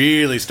when we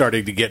really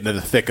started to get into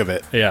the thick of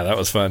it. Yeah, that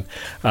was fun.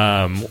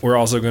 We're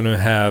also going to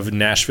have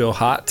Nashville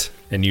hot,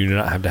 and you do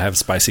not have to have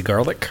spicy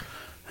garlic.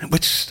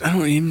 Which I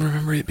don't even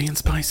remember it being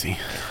spicy.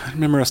 I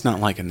remember us not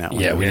liking that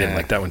one. Yeah, we didn't Yeah.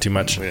 like that one too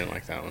much. We didn't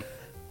like that one.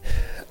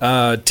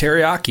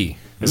 Teriyaki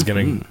is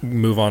going to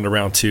move on to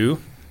round 2,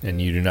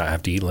 and you do not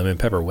have to eat lemon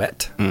pepper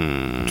wet,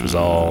 which was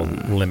all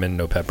lemon,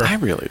 no pepper. I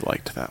really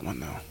liked that one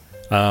though.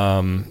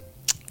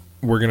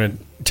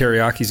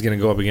 Teriyaki's going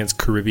to go up against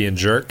Caribbean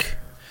jerk,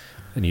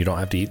 and you don't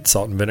have to eat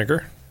salt and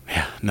vinegar.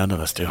 Yeah, none of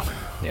us do.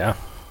 Yeah,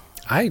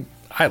 I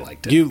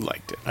liked it. You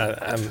liked it.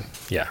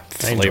 Yeah,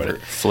 I enjoyed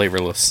it.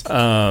 Flavorless.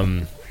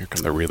 Here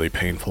come the really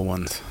painful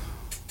ones.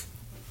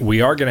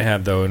 We are going to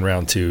have, though, in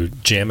round 2,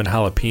 jam and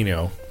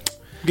jalapeno,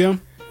 Go.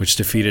 which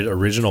defeated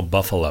Original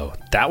Buffalo.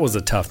 That was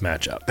a tough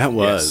matchup. That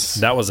was.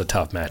 That was a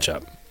tough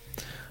matchup.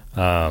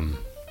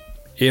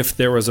 If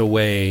there was a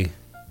way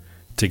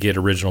to get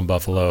Original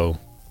Buffalo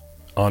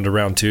onto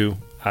round 2,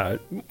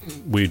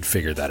 we'd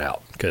figure that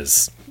out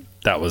because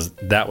that was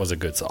a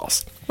good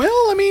sauce. Well,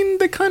 I mean,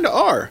 they kind of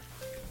are.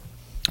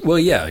 Well,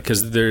 yeah,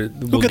 because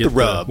we'll get the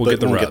rub, We'll but get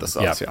the we won't rub.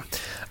 get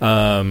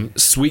the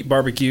sauce, Sweet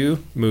barbecue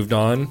moved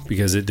on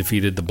because it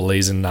defeated the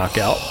Blazing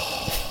Knockout.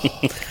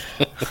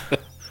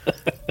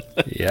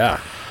 Yeah.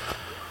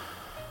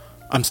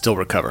 I'm still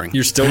recovering.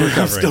 You're still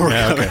recovering. still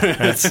recovering.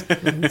 Yeah,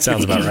 okay. That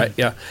sounds about right.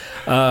 Yeah.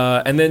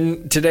 And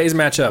then today's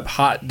matchup: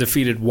 Hot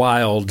defeated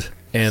Wild,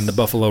 and the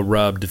Buffalo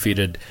Rub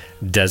defeated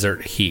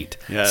Desert Heat.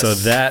 Yes. So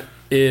that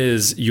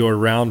is your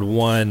round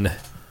 1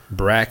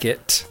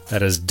 bracket.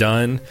 That is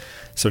done.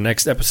 So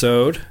next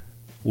episode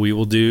we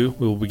will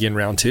begin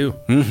round 2,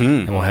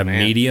 and we'll have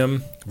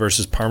medium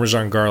versus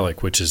Parmesan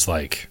garlic, which is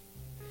like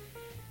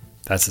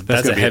that's a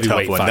gonna be a tough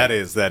heavyweight one. fight. That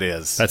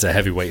is. That's a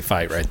heavyweight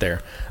fight right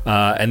there.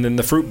 And then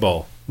the fruit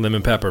bowl,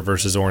 lemon pepper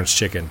versus orange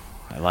chicken.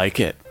 I like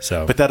it.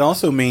 So- but that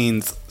also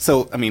means.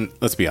 So, I mean,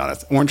 let's be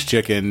honest. Orange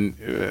chicken,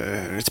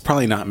 it's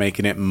probably not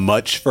making it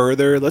much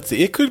further. Let's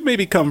see. It could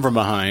maybe come from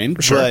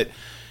behind, Sure. but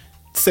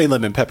say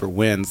lemon pepper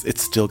wins,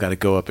 it's still got to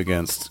go up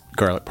against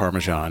garlic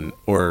parmesan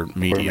or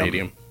medium.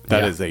 medium.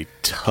 That Yeah. is a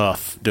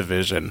tough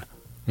division.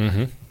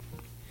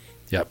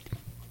 Yep.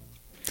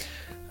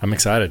 I'm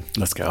excited.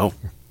 Let's go.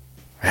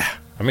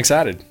 I'm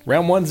excited.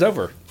 Round 1's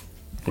over.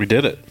 We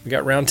did it. We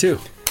got round 2.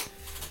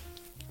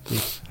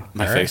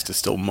 My All right. face is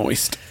still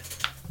moist.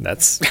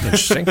 That's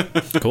interesting.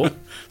 Cool.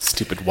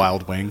 Stupid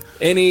wild wing.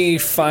 Any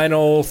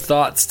final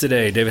thoughts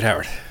today, David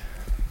Howard?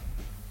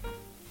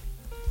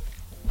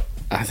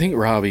 I think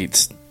Rob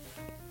eats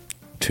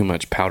too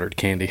much powdered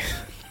candy.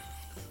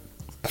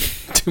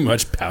 Too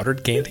much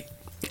powdered candy?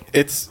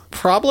 It's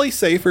probably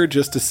safer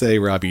just to say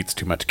Rob eats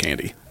too much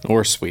candy.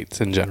 Or sweets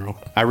in general.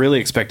 I really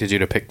expected you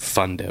to pick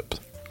Fun Dip.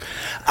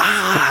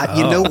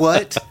 You know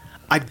what?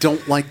 I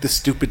don't like the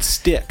stupid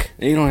stick.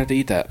 You don't have to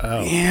eat that.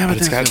 Yeah, but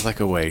it's that got- feels like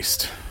a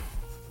waste.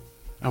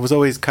 I was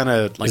always kind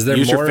of like Is there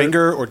use your more-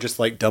 finger or just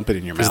like dump it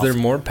in your mouth. Is there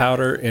more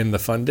powder in the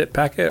Fun Dip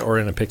packet or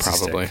in a Pixie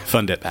Probably. stick?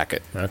 Fun dip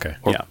packet? Okay.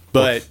 Yeah,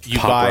 but you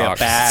Pop buy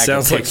Rocks. a bag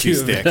Sounds of like pixie you've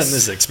sticks. done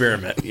this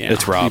experiment. Yeah,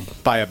 It's Rob. You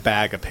buy a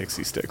bag of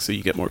pixie sticks, so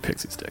you get more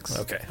pixie sticks.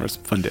 Okay. Whereas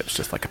Fun Dip's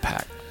just like a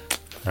pack.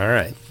 All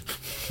right.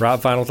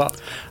 Rob, final thought.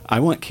 I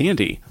want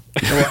candy.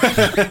 You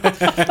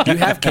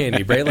have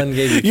candy. Braylon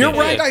gave you candy. You're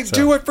right, I so-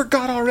 do. I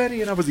forgot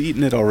already, and I was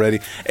eating it already.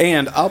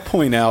 And I'll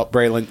point out,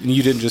 Braylon,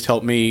 you didn't just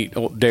help me.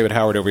 David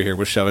Howard over here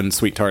was shoving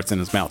sweet tarts in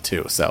his mouth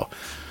too. So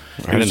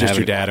it didn't was just have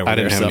your any- dad over I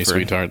there didn't have any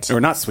suffering. sweet tarts. Or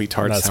not sweet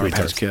tarts, Not Sour sweet Patch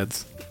tarts.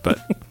 Kids. But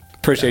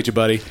appreciate you,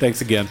 buddy.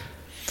 Thanks again.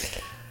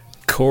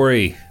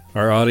 Corey,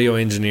 our audio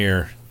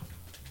engineer.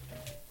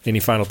 Any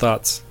final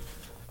thoughts?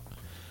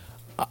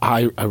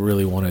 I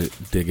really want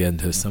to dig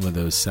into some of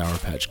those Sour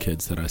Patch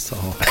Kids that I saw.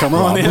 Come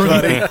on in,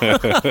 buddy.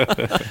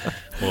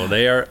 Well,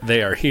 they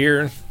are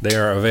here. They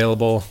are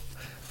available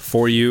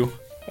for you.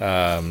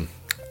 I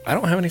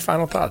don't have any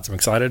final thoughts. I'm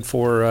excited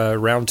for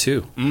round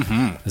 2.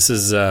 Mm-hmm. This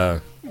is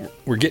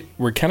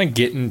we're kind of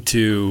getting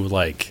to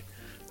like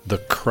the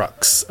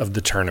crux of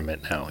the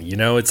tournament now. You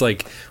know, it's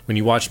like when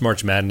you watch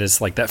March Madness,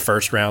 like that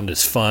first round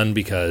is fun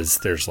because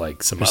there's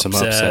like some There's some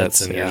upsets,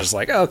 upsets, and yeah. you're just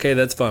like, oh, okay,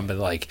 that's fun. But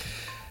like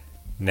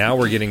now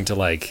we're getting to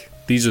like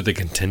these are the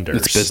contenders.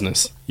 It's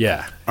business.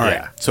 Yeah. All right.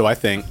 yeah. So I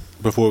think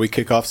before we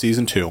kick off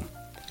season 2,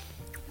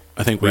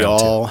 I think we Round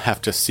two. all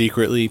have to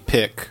secretly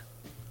pick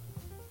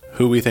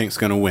who we think's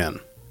going to win.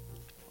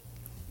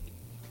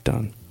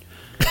 Done.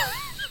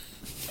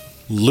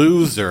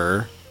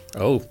 Loser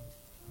Oh,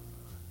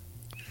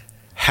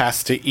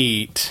 has to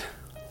eat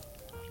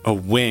a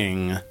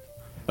wing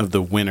of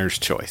the winner's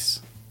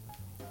choice.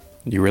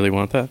 You really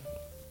want that?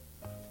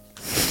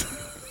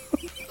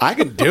 I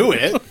can do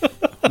it.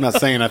 I'm not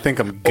saying I think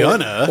I'm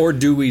gonna. Or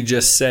do we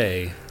just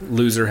say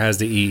loser has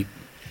to eat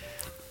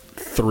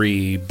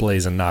 3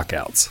 blazing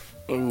knockouts?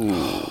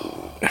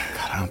 God,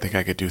 I don't think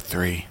I could do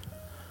 3.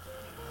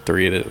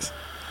 3 it is.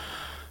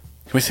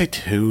 Can we say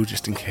 2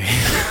 just in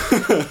case?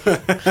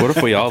 What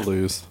if we all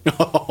lose?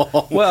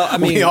 Well, I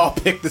mean, we all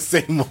pick the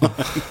same one.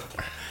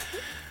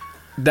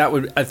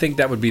 I think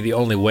that would be the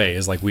only way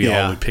is like we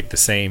Yeah. all would pick the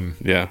same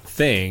Yeah.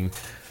 thing,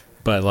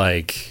 but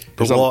like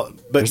There's,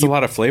 But a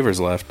lot of flavors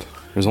left.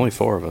 There's only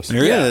 4 of us.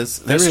 There Yeah, is.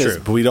 that's true.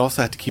 But we'd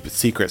also have to keep it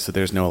secret so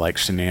there's no like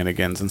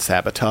shenanigans and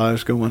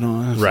sabotage going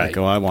on. It's Right. Like,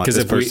 oh, I want 'Cause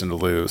this if we- person to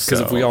lose.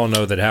 because if so we all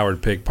know that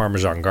Howard picked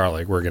Parmesan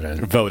garlic, we're gonna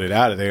vote it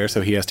out of there,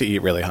 so he has to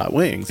eat really hot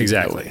wings.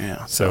 exactly.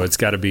 Yeah. So it's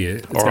got to be.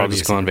 It's Or gotta I'll be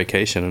just go on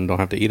vacation and don't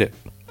have to eat it.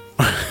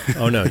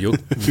 Oh no, you'll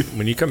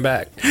when you come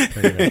back.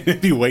 You're gonna-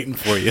 be waiting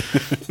for you.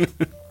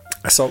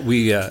 I saw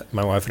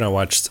my wife and I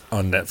watched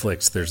on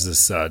Netflix. There's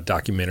this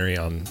documentary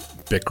on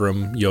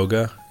Bikram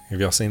yoga.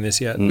 Have y'all seen this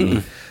yet?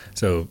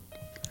 So,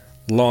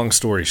 long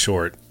story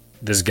short,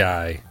 this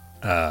guy,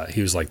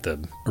 he was like the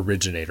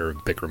originator of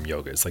Bikram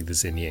yoga. It's like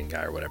this Indian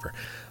guy or whatever,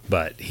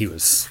 but he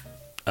was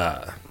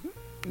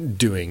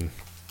doing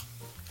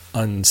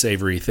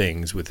unsavory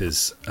things with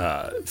his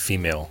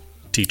female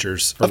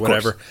teachers or Of course.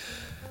 whatever.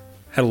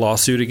 Had a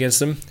lawsuit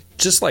against him.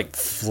 Just like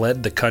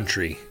fled the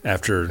country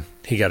after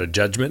he got a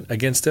judgment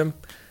against him,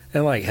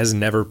 and like has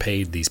never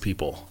paid these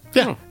people.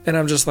 Yeah. And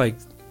I'm just like,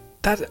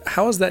 that.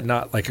 How is that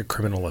not like a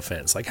criminal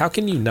offense? Like, how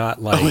can you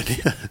not like?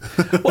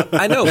 Well,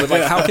 I know, but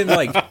like,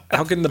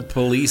 how can the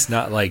police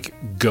not like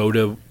go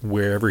to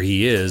wherever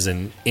he is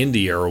in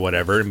India or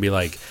whatever and be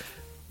like,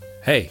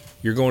 hey,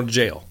 you're going to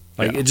jail?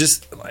 Like, it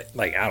just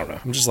like I don't know.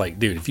 I'm just like,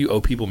 dude, if you owe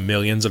people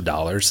millions of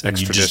dollars and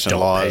you just Extradition don't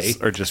laws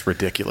pay, are just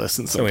ridiculous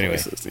in some So anyway.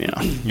 places.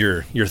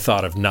 Yeah. your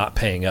thought of not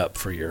paying up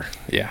for your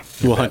Yeah.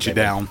 We'll hunt you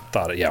down.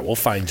 thought of, yeah, we'll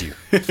find you.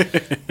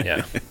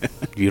 Yeah,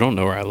 You don't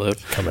know where I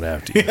live. coming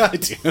after you. Yeah, I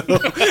do.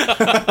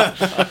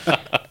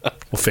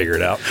 We'll figure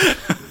it out.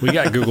 We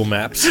got Google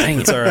Maps.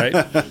 It's all right.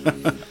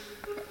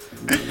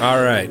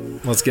 All right,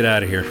 let's get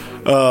out of here.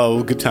 Oh,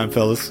 well, good time,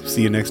 fellas.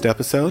 See you next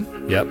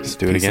episode. Yep. Let's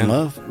do it Peace again. and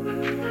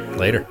love.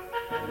 Later.